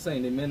fun. No, I'm just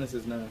saying, they're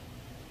menaces now.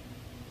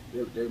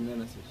 They're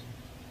menaces.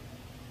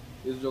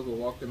 This joker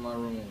walked in my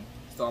room,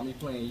 saw me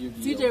playing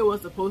Yu-Gi-Oh! CJ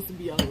was supposed to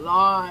be a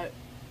lot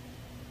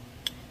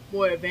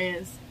more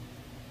advanced,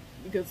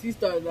 because he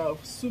started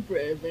off super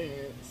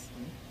advanced.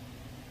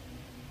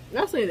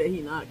 Not saying that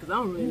he not, because I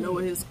don't really know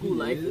what his school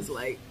life is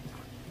like.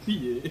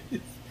 He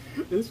is.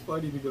 It's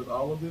funny because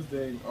all of this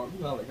thing, you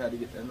know, like how to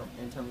get the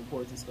intern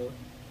reports and stuff.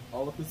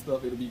 all of his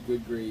stuff, it'll be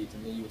good grades,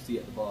 and then you'll see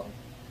at the bottom,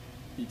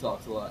 he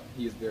talks a lot.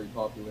 He is very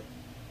popular.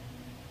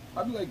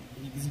 I'd be like,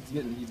 he's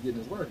getting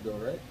his work though,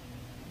 right?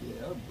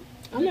 Yeah.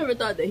 I never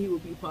thought that he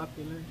would be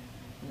popular,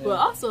 but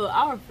also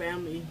our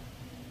family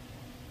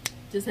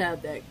just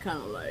have that kind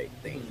of like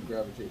thing. Just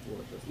gravitate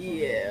towards us.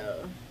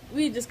 Yeah,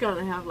 we just kind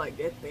of have like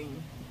that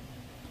thing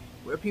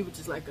where people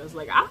just like us.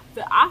 Like I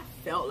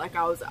felt like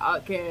I was an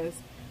outcast,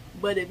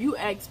 but if you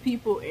ask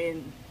people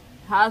in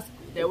high school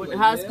that went to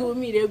high school with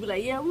me, they'll be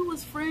like, "Yeah, we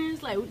was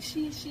friends. Like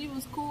she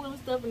was cool and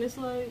stuff." And it's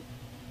like,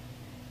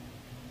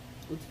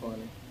 it's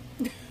funny.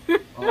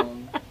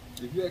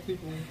 If you ask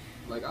people,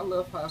 like I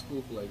left high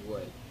school for like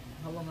what?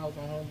 How long I was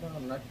on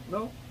homebound?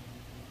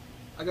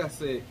 I got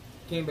sick.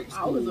 Came back to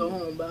school. I was on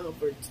homebound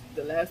for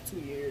the last 2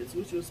 years,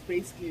 which was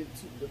basically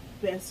the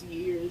best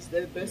years.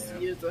 The best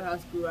years of high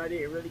school. I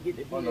didn't really get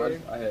to be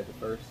there. I had the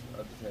first.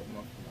 I just had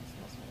my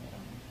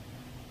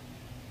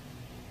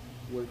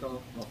what do you call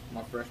it?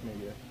 My freshman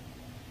year.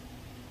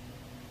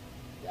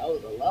 That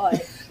was a lot.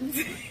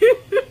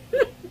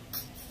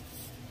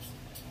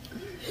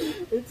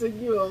 It took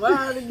you a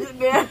while to get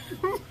there.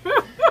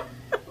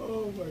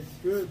 Oh my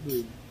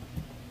goodness.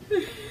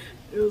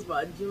 It was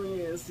my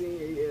junior and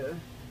senior year.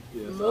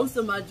 Yes, Most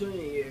of my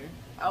junior year,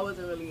 I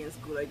wasn't really in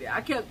school like that.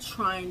 I kept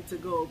trying to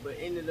go, but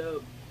ended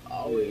up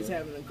always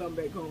having to come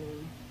back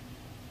home.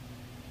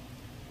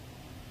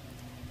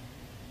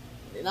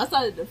 And I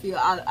started to feel,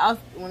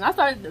 when I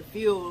started to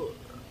feel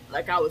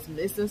like I was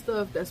missing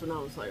stuff, that's when I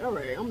was like, all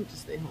right, I'm gonna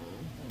just stay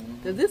home.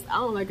 Because I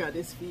don't like how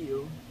this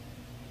feel.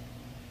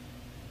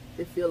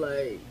 It feel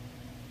like,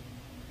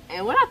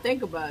 and when I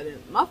think about it,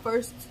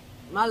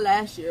 my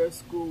last year of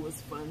school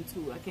was fun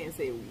too. I can't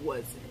say it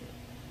wasn't.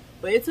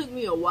 But it took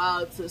me a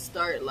while to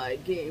start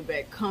like getting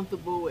back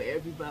comfortable with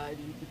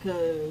everybody,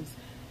 because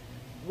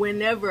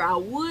whenever I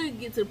would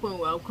get to the point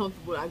where I'm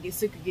comfortable, I get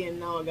sick again.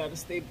 Now I gotta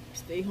stay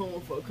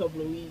home for a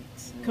couple of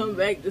weeks. Come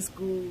back to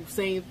school,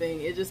 same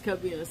thing. It just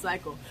kept being a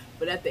cycle.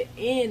 But at the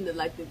end,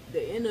 like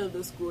the end of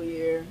the school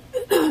year,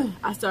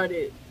 I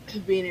started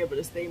being able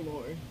to stay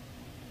more.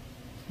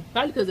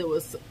 Probably because it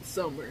was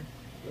summer.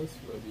 That's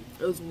funny.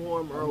 It was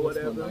warmer or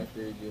whatever. My 9th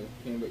grade year.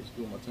 Came back to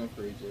school my 10th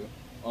grade year.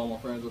 All my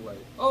friends were like,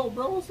 "Oh,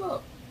 bro, what's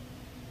up?"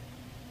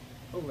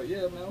 I was like,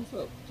 "Yeah, man, what's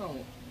up?"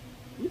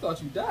 We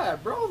thought you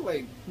died, bro. I was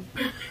like,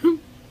 you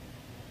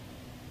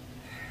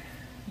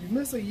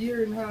missed a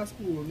year in high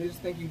school and they just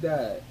think you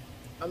died.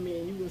 I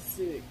mean, you was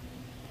sick.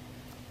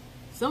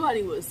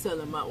 Somebody was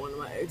telling one of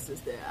my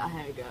exes that I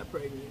had got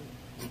pregnant.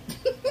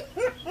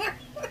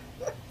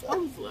 I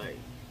was like,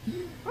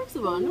 first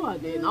of all, no, I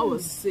didn't. I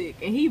was sick,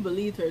 and he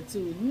believed her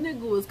too.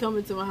 Nigga was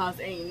coming to my house,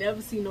 ain't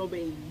never seen no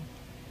baby,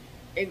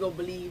 and go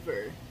believe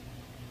her.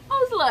 I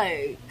was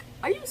like,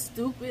 are you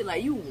stupid?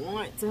 Like, you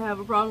want to have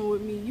a problem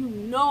with me? You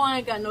know I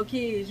ain't got no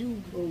kids.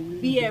 You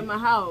be at my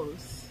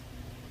house.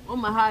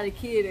 I'm gonna hide a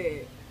kid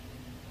at.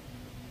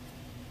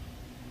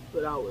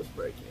 But I was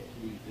pregnant.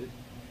 We did.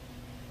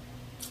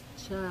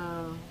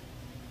 Child.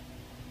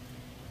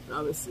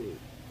 I was sick.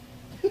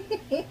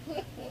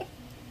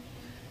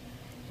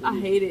 I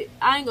hate it.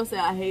 I ain't gonna say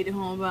I hated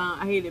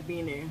homebound. I hated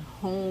being at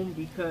home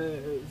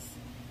because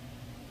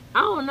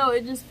I don't know.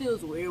 It just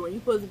feels weird when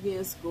you're supposed to be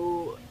in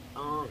school,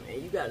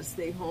 and you gotta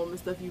stay home and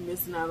stuff. You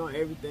missing out on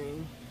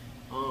everything.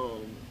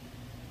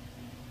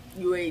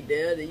 You ain't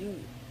there.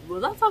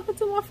 Was I talking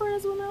to my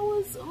friends when I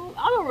was?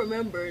 I don't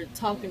remember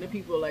talking to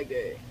people like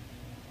that.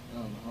 I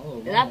don't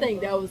know. And I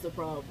think that was the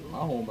problem. My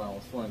homebound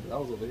was fun because I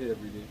was over here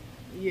every day.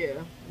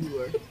 Yeah, you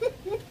were.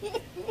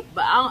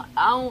 But I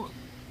don't.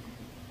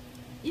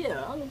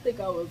 Yeah, I don't think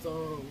I was.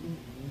 Oh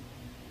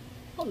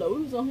no,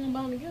 we was on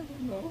homebound together.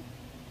 No.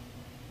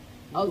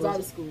 I was out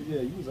of school.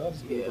 Yeah, you was out of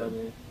school. Yeah.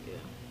 Man.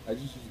 Yeah. I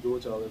just used to go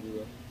with y'all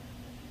everywhere.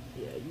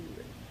 Yeah, you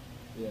were.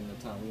 Yeah, and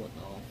the time we went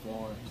to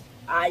Florence.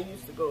 I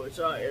used to go with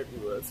y'all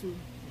everywhere too.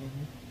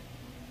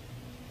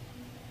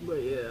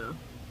 But yeah.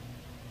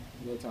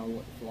 The time we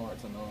went to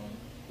Florence and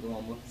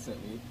Roma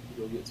sent me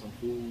to go get some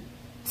food.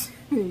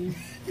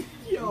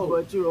 Yo,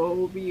 but you a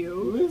whole meal.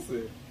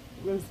 Listen.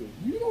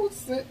 You don't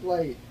sent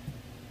like.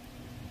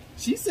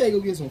 She said go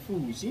get some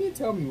food. She didn't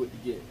tell me what to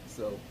get,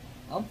 so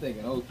I'm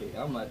thinking, okay,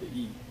 I'm about to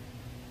eat.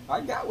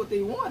 I got what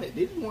they wanted.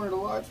 They just wanted a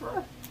large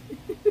fry,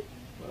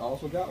 but I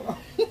also got one.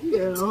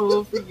 Yeah, a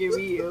whole freaking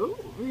meal.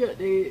 Yeah,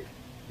 they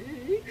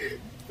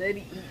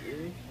steady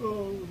eating.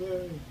 Oh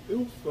man, it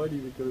was funny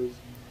because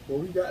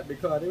when we got in the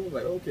car, they was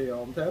like, okay,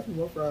 pass me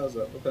my fries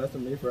up. I passed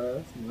them their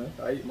fries.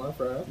 I ate my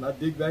fries, and I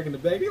dig back in the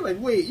bag. They like,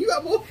 wait, you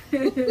got more?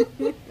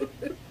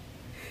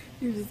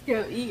 You just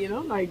kept eating.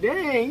 I'm like,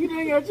 dang, you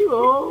done got you a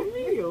whole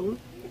meal.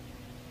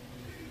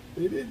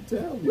 They didn't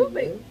tell me.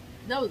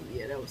 That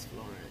was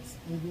Florence.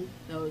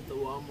 That was the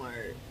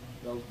Walmart.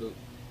 That was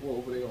what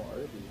over there on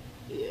Irby.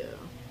 Yeah.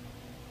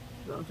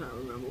 So I'm trying to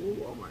remember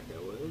what Walmart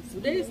that was. Do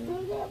they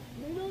still got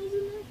McDonald's in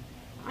there?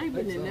 I ain't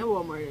been in that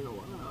Walmart in a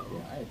while.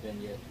 Yeah, I ain't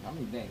been yet. I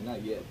mean, dang,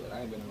 not yet, but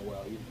I ain't been in a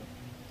while either.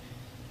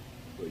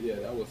 But yeah,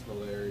 that was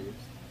hilarious.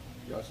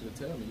 Y'all should have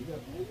told me.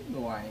 You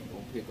know I ain't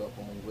gonna pick up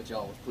on what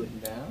y'all was putting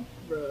down.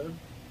 Bruh.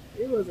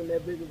 It wasn't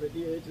that big of a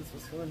deal. It just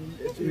was funny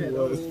that you had It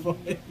a was whole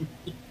funny.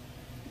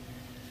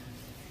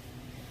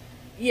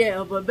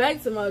 Yeah, but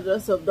back to my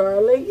dress up,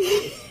 darling.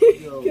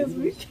 Yo, Because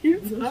we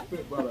keep just talking.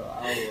 spent about an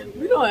hour.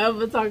 We don't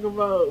ever talk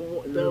about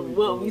Really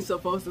what don't. we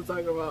supposed to talk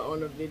about on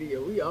the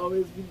video. We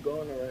always be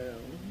going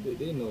around.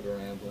 They know the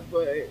rambling.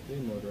 But They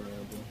know the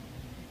rambling.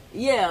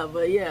 yeah,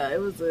 it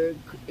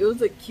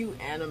was a cute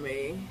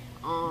anime.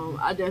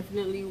 I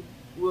definitely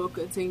will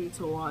continue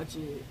to watch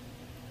it.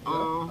 Yeah,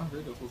 I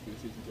heard there's supposed to be a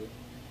season 2.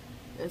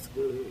 That's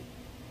good.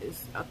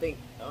 I think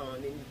I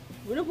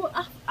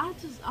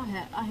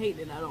hate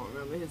that I don't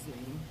remember his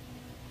name.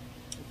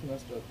 It's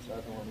messed up, so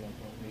I don't remember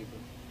him either.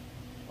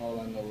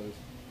 All I know is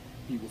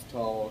he was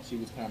tall, she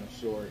was kind of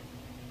short.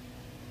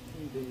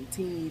 And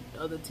the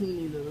other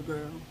teeny little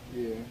girl.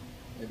 Yeah,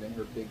 and then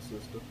her big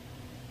sister.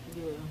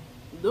 Yeah,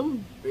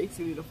 them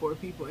basically the 4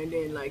 people, and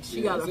then like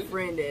she Yeah, got a that's it.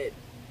 friend that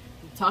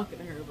talking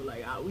to her, but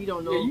like we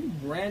don't know. Yeah, you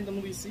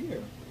randomly see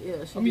her.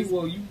 Yeah, she I mean, just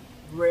well, you.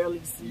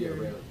 rarely see Yeah, her.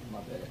 rare. My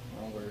bad.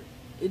 Wrong word.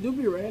 It do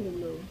be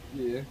random though.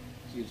 Yeah,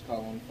 she just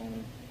called on the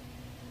phone.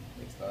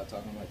 They started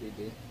talking like they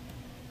did.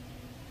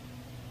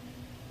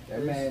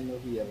 That man knew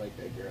he had like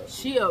that girl.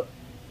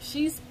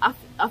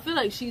 I feel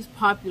like she's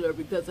popular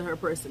because of her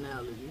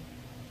personality.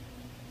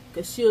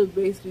 Cause she'll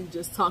basically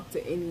just talk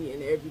to any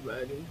and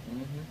everybody.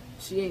 Mm-hmm.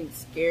 She ain't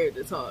scared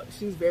to talk.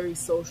 She's very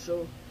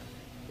social.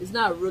 It's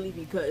not really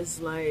because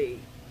like,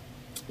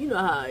 you know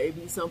how it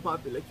be some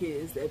popular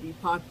kids that be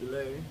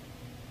popular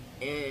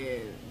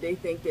and they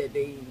think that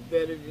they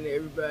better than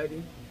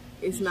everybody.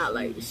 It's not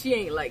like, she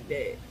ain't like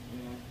that.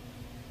 Yeah.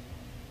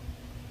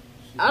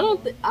 I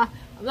don't think I'm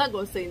not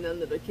gonna say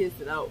none of the kids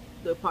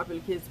the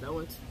popular kids that I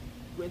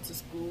went to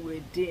school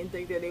with didn't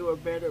think that they were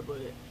better, but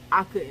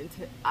I couldn't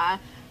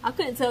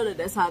tell that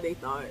that's how they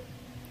thought.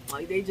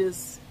 Like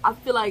I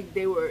feel like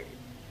they were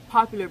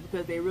popular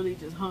because they really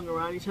just hung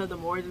around each other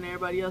more than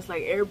everybody else.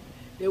 Like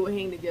they would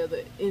hang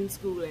together in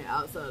school and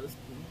outside of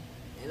school,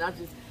 and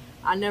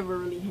I never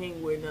really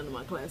hang with none of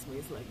my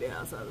classmates like that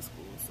outside of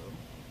school, so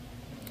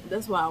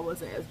that's why I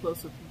wasn't as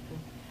close with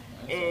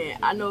people.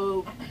 And I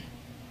know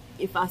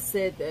if I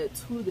said that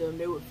to them,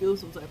 they would feel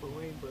some type of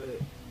way,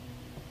 but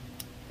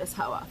that's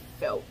how I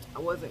felt. I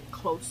wasn't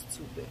close to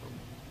them.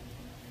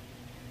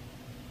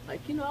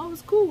 Like, you know, I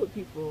was cool with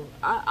people.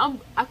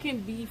 I can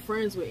be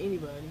friends with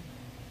anybody.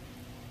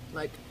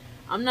 Like,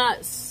 I'm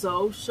not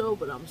social,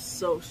 but I'm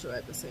social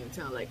at the same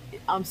time. Like,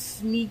 I'm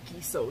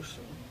sneaky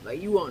social.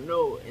 Like, you won't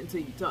know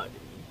until you talk to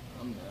me.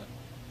 I'm not.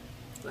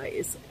 Like,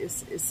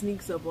 it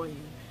sneaks up on you.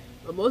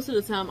 But most of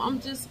the time, I'm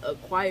just a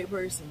quiet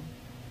person.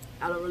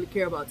 I don't really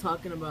care about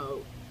talking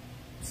about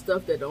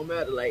stuff that don't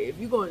matter. Like, if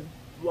you're going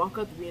to walk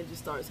up to me and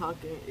just start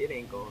talking, it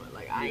ain't going.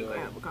 Like, I ain't going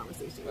to have a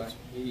conversation with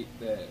you. I hate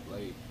that.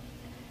 Like,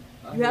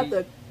 You have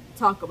to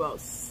talk about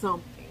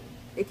something.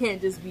 It can't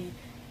just be,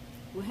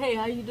 well, hey,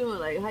 how you doing?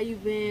 Like, how you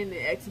been?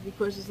 And asking me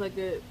questions like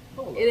that.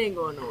 Hold It ain't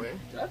going nowhere.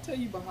 Did I tell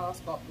you about how I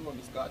stopped doing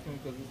the Scotchman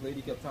because this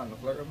lady kept trying to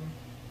flirt with me?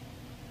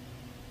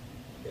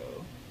 Yo.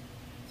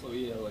 So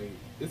yeah, like,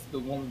 it's the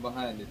woman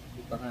behind the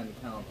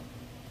counter.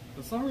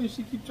 For some reason,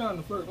 she keep trying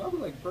to flirt. But I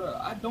was like, bruh,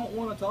 I don't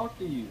want to talk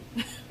to you.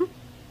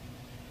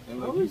 And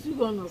Why like, was you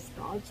going to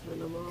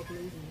Scotchman of all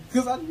places?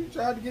 because I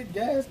tried to get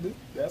gas.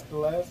 That's the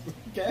last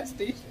gas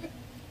station.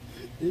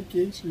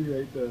 AK Street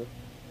right there.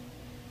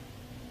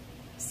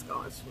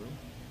 Scotchman.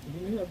 And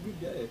then they have good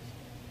gas.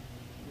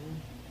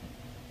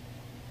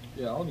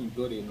 Yeah, I don't even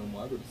go there no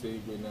more. I go to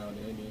Safeway now and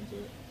the Indians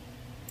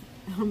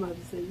at. I'm about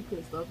to say, you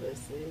could stop at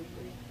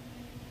Safeway.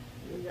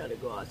 You gotta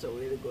go out your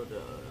way to go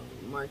to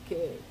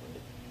Marquette.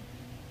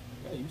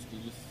 I used to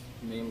just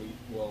mainly,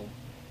 well,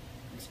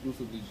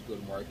 exclusively just go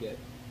to Marquette.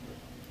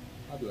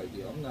 I'd be like,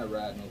 yo, I'm not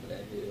riding over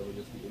that hill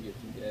just to go get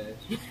some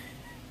gas.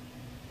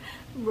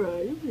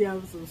 Bruh, you be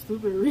having some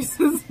stupid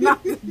reasons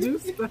not to do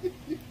stuff.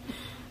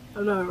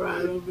 I'm not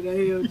riding over that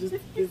hill just to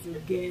get some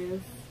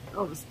gas. I'm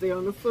gonna stay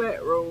on the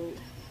flat road.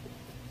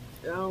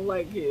 I don't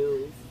like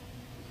hills.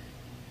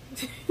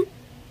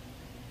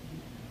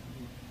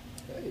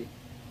 Hey.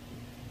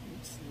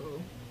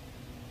 So.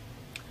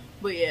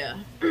 But yeah,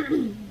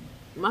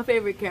 my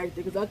favorite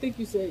character, because I think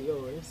you said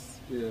yours.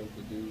 Yeah,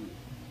 the dude.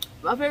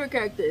 My favorite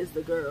character is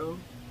the girl.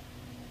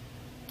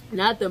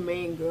 Not the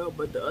main girl,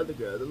 but the other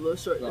girl, the little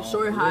short, the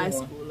short high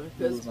schooler.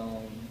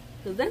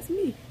 Because that's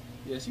me.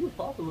 Yeah, she was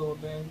popular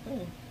on dang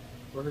thing.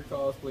 For her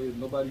cosplays,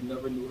 nobody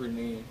never knew her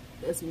name.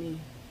 That's me.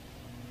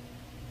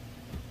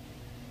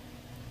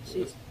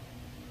 Yes.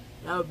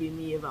 That would be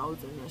me if I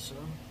was in that show.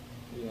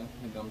 Yeah,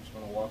 and I'm just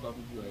gonna walk up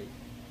and be like,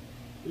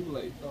 people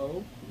like,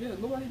 oh, yeah,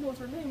 nobody knows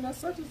her name. That's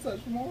such and such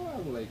from Ohio.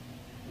 I'm like,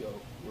 yo,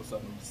 what's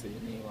up? I'm just say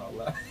your name out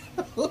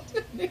loud.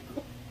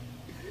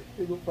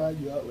 They gonna find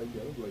you out like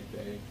that. I'm like,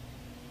 dang.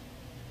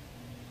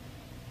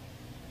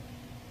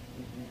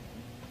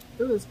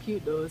 It was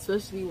cute though,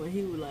 especially when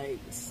he like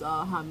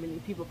saw how many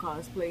people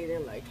cosplayed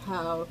and like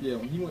how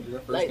when he went to that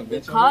first like the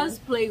convention.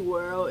 cosplay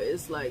world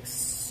is like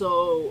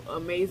so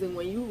amazing.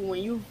 When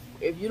you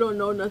if you don't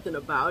know nothing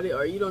about it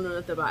or you don't know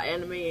nothing about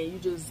anime and you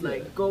just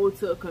like go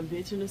to a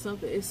convention or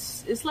something,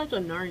 it's like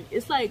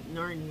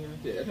Narnia.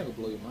 Yeah, that never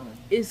blow your mind.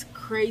 It's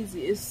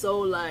crazy. It's so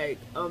like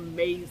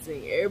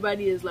amazing.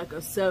 Everybody is like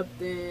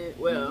accepting.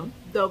 Well,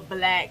 the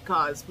black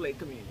cosplay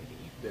community.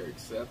 They're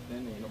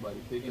accepting. Ain't nobody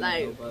picking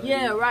Like nobody.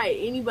 yeah, right.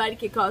 Anybody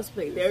can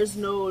cosplay. There's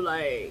no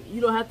like you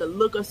don't have to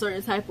look a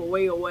certain type of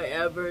way or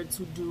whatever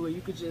to do it.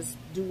 You could just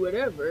do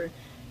whatever,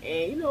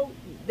 and you know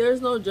there's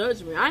no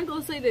judgment. I ain't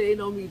gonna say that they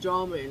don't be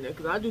drama in there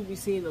because I do be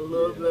seeing a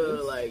little bit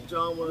of like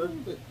drama.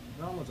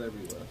 Drama's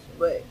everywhere. So.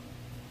 But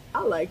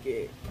I like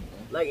it.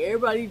 Like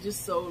everybody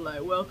just so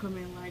like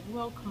welcoming. Like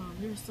welcome.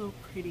 You're so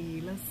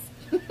pretty.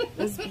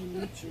 Let's be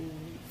mutual.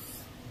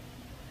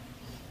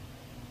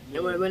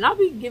 And when I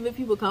be giving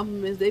people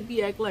compliments, they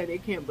be acting like they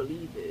can't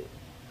believe it.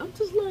 I'm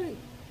just like,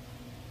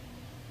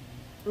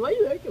 why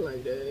you acting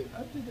like that?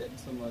 I did that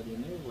to somebody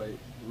and they were like,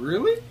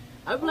 really?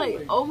 I be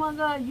like, oh my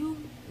god,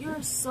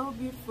 you're so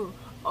beautiful.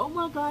 Oh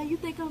my god, you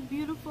think I'm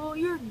beautiful?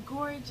 You're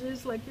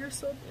gorgeous. Like you're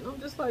so. And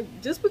I'm just like,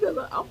 just because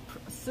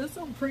since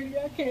I'm pretty,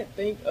 I can't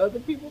think other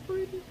people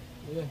pretty.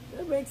 Yeah,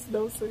 that makes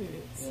no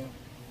sense. Yeah.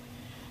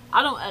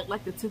 I don't act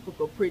like the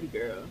typical pretty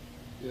girl.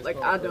 Yeah, like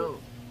I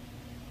don't.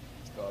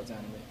 It's called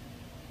anime.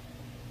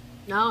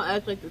 I don't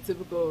act like the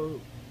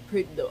typical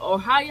pretty, or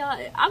how y'all,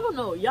 I don't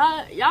know,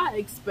 y'all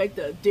expect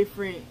a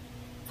different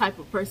type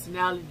of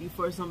personality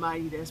for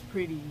somebody that's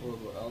pretty.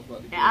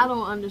 I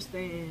don't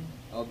understand.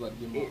 I was about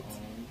to give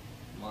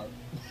my I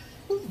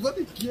was about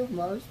to give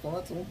my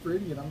response on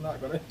pretty, and I'm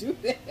not gonna do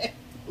that.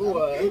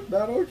 What?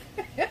 Not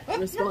okay.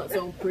 Response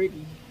on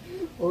pretty.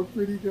 On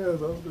pretty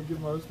girls, I was gonna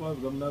give my response,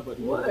 but I'm not about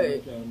to. What?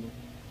 I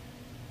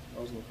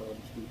was gonna call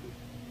them stupid.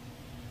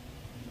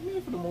 I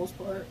mean, for the most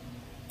part,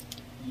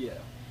 yeah.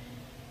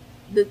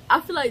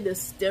 I feel like the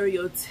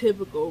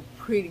stereotypical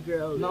pretty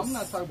girl. No, I'm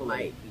not talking about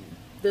like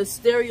the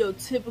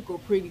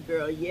stereotypical pretty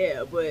girl.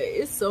 Yeah, but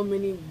it's so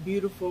many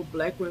beautiful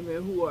black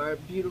women who are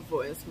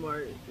beautiful and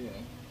smart. Yeah,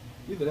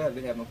 either that or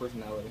they have no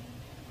personality.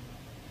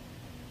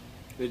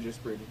 They're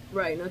just pretty.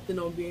 Right, nothing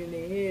on being in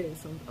their head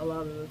a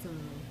lot of the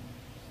time.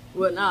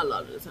 Well, not a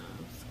lot of the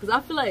times, because I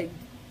feel like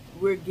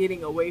we're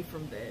getting away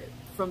from that,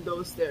 from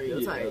those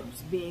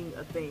stereotypes being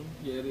a thing.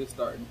 Yeah, it is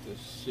starting to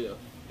shift,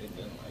 and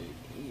then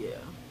like yeah.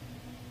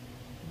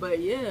 But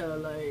yeah,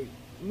 like,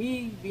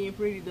 me being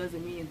pretty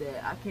doesn't mean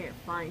that I can't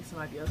find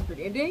somebody else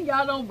pretty. And then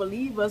y'all don't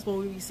believe us when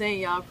we be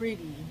saying y'all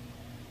pretty.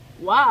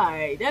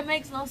 Why? That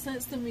makes no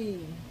sense to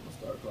me. I'll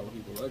start calling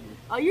people ugly.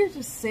 Oh, you're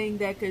just saying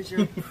that because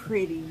you're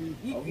pretty.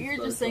 You're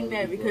just saying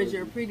that because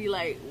you're pretty.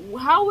 Like,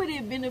 how would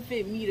it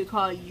benefit me to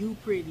call you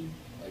pretty?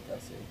 Like I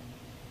said.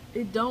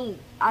 It don't.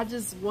 I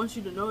just want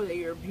you to know that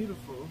you're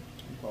beautiful.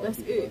 That's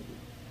it.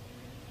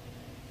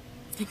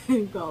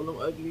 Call them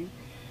ugly.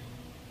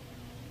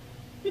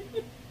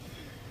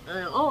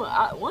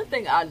 One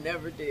thing I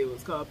never did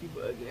was call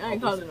people ugly. I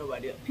ain't calling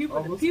nobody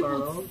ugly.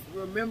 People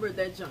remember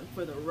that junk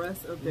for the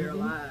rest of their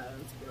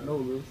lives, bro.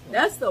 No,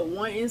 that's the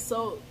one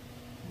insult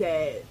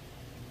that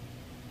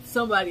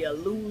somebody will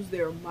lose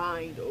their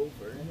mind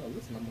over. No,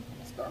 listen, I'm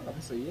gonna start off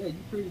and say, yeah, you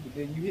pretty, but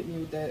then you hit me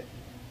with that.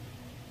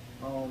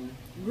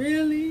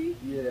 Really?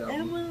 Yeah.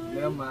 Am I?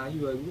 Never mind,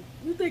 you ugly.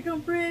 You think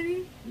I'm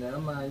pretty? Never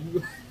mind,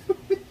 you.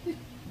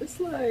 It's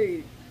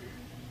like.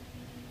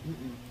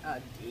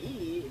 I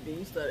did. Then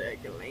you started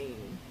acting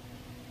lame.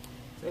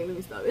 So let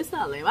me stop. It's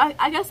not lame.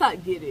 I guess I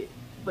get it,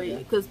 but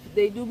because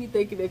they do be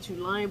thinking that you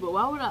lying. But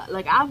why would I?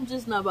 Like, I'm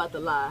just not about to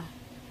lie,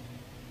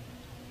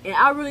 and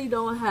I really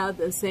don't have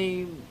the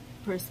same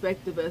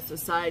perspective as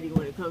society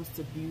when it comes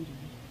to beauty.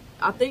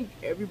 I think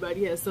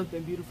everybody has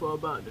something beautiful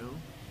about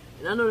them,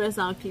 and I know that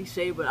sounds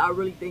cliche, but I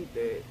really think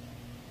that.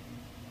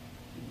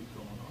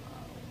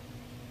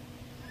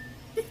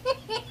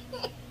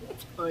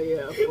 Oh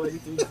yeah,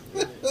 43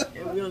 minutes.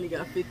 And we only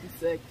got 50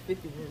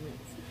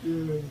 minutes.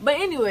 Yeah. But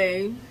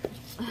anyway.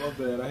 My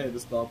bad, I had to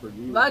stop her.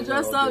 My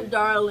Dress Up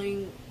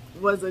Darling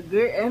was a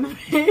good anime.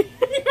 It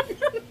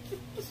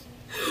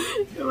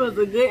was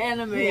a good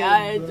anime.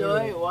 I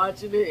enjoyed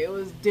watching it. It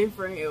was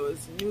different. It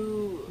was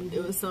new.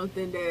 It was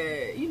something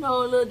that, you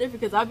know, a little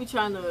different because I be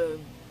trying to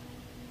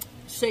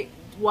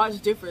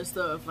watch different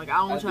stuff. Like,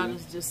 I don't try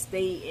to just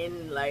stay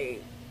in,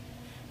 like,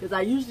 because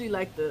I usually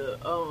like the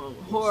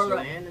horror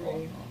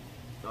anime.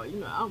 So,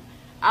 you know,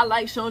 I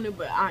like shonen,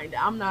 but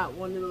I'm not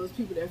one of those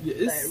people that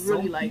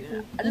really like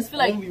it. I just feel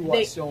like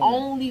they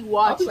only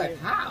watch it. I be like,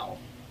 how?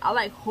 I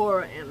like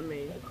horror anime.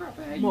 Like, crap,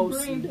 how you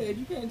brain dead?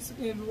 You can't sit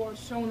there and watch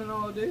shonen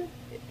all day.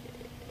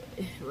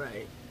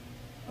 Right.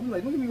 I'm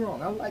like, don't get me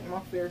wrong. I like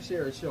my fair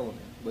share of shonen,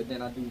 but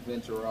then I do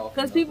venture off.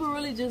 Because people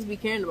really just be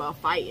caring about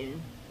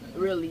fighting.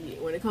 Really,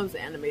 when it comes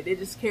to anime, they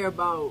just care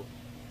about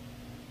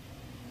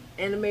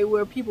anime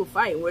where people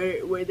fight,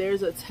 where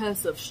there's a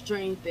test of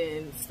strength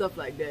and stuff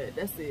like that.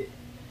 That's it.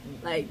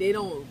 Like, they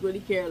don't really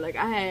care. Like,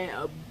 I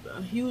had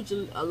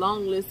a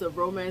long list of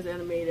romance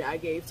anime that I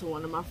gave to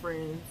one of my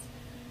friends,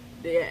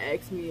 they had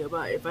asked me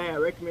about if I had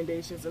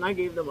recommendations, and I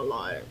gave them a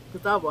lot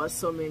because I watched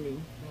so many,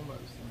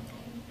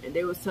 and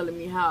they was telling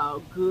me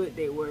how good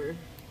they were.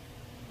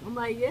 I'm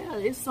like, yeah,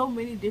 it's so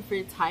many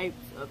different types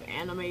of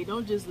anime.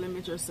 Don't just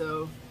limit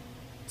yourself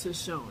to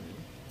shonen.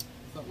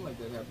 Something like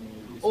that happened to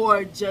me recently.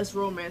 Or just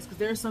romance, because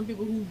there are some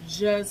people who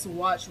just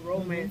watch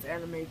romance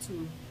anime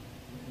too.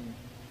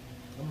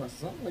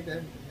 Something like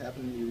that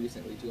happened to me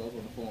recently too. I was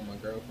on the phone with my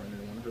girlfriend,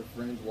 and one of her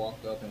friends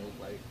walked up and was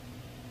like,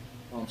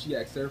 she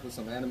asked her for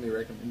some anime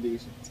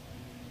recommendations,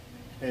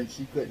 and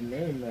she couldn't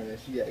name none, and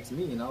she asked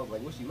me, and I was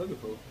like, what's she looking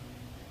for?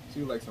 She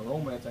was like, some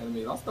romance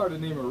anime. I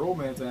started naming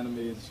romance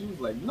animes, and she was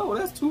like, no,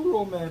 that's too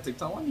romantic,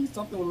 Tom. I need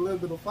something with a little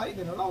bit of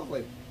fighting, and I was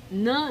like,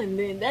 none.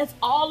 Then that's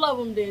all of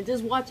them. Then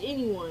just watch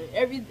anyone.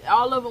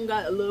 All of them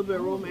got a little bit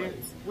of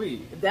romance. Like,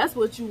 wait, if that's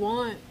what you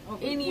want.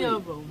 Any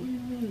of them. What do you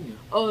mean?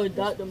 Oh,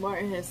 Dr.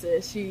 Martin had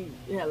said she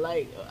had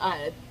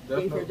I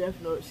gave her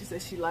Death Note. She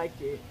said she liked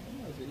it.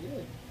 I said,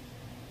 yeah.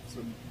 It's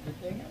a good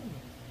thing anime.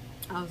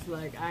 I was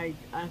like, I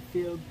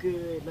feel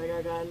good. Like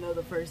I got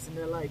another person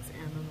that likes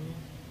anime.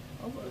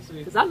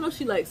 Because I know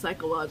she likes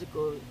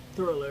psychological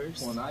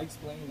thrillers. When I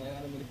explain the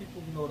anime to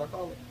people, you know what I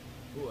call it?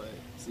 What?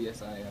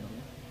 CSI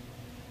anime.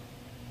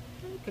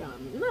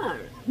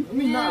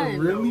 Not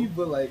really,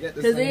 but like at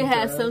the same time. Because it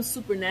has some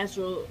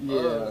supernatural.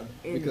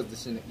 Because the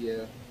shit.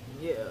 Yeah.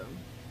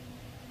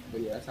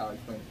 But yeah, that's how I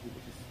explain it to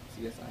people.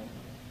 Just CSI anime.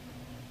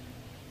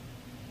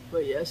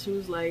 But yeah, she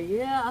was like,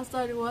 yeah, I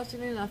started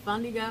watching it. I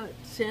finally got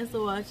a chance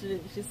to watch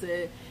it.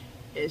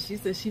 She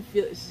said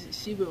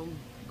she been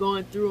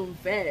going through them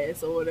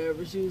fast or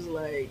whatever. She was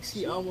like,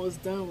 she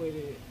almost done with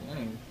it.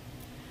 Dang.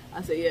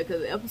 I said, yeah,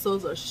 because the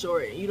episodes are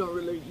short and you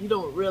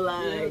don't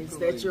realize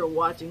that you're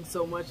watching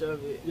so much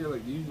of it. Yeah,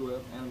 like the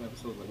usual anime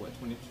episodes, like what,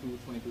 22,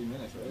 23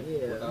 minutes, right?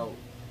 Yeah.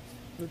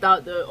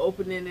 Without the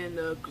opening and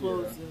the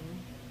closing.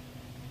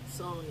 Yeah.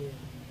 So yeah.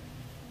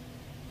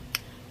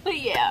 But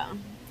yeah,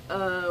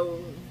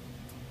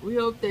 we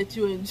hope that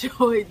you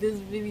enjoyed this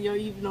video,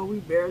 even though we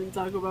barely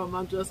talk about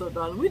My Dress Up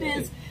Darling. We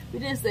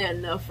didn't say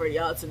enough for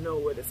y'all to know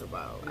what it's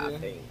about. I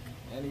think.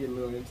 And get a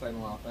little insight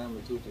on our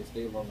family too, if they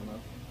stay long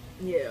enough.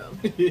 Yeah,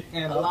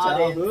 and a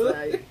lot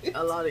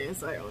of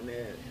insight on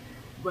that.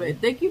 But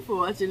thank you for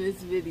watching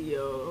this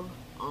video.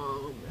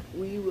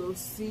 We will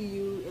see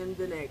you in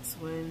the next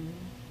one.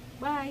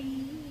 Bye.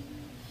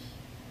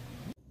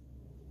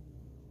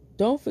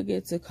 Don't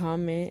forget to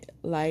comment,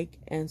 like,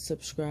 and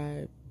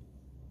subscribe.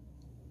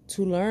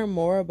 To learn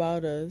more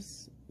about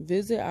us,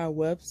 visit our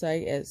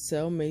website at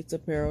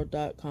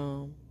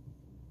cellmatesapparel.com.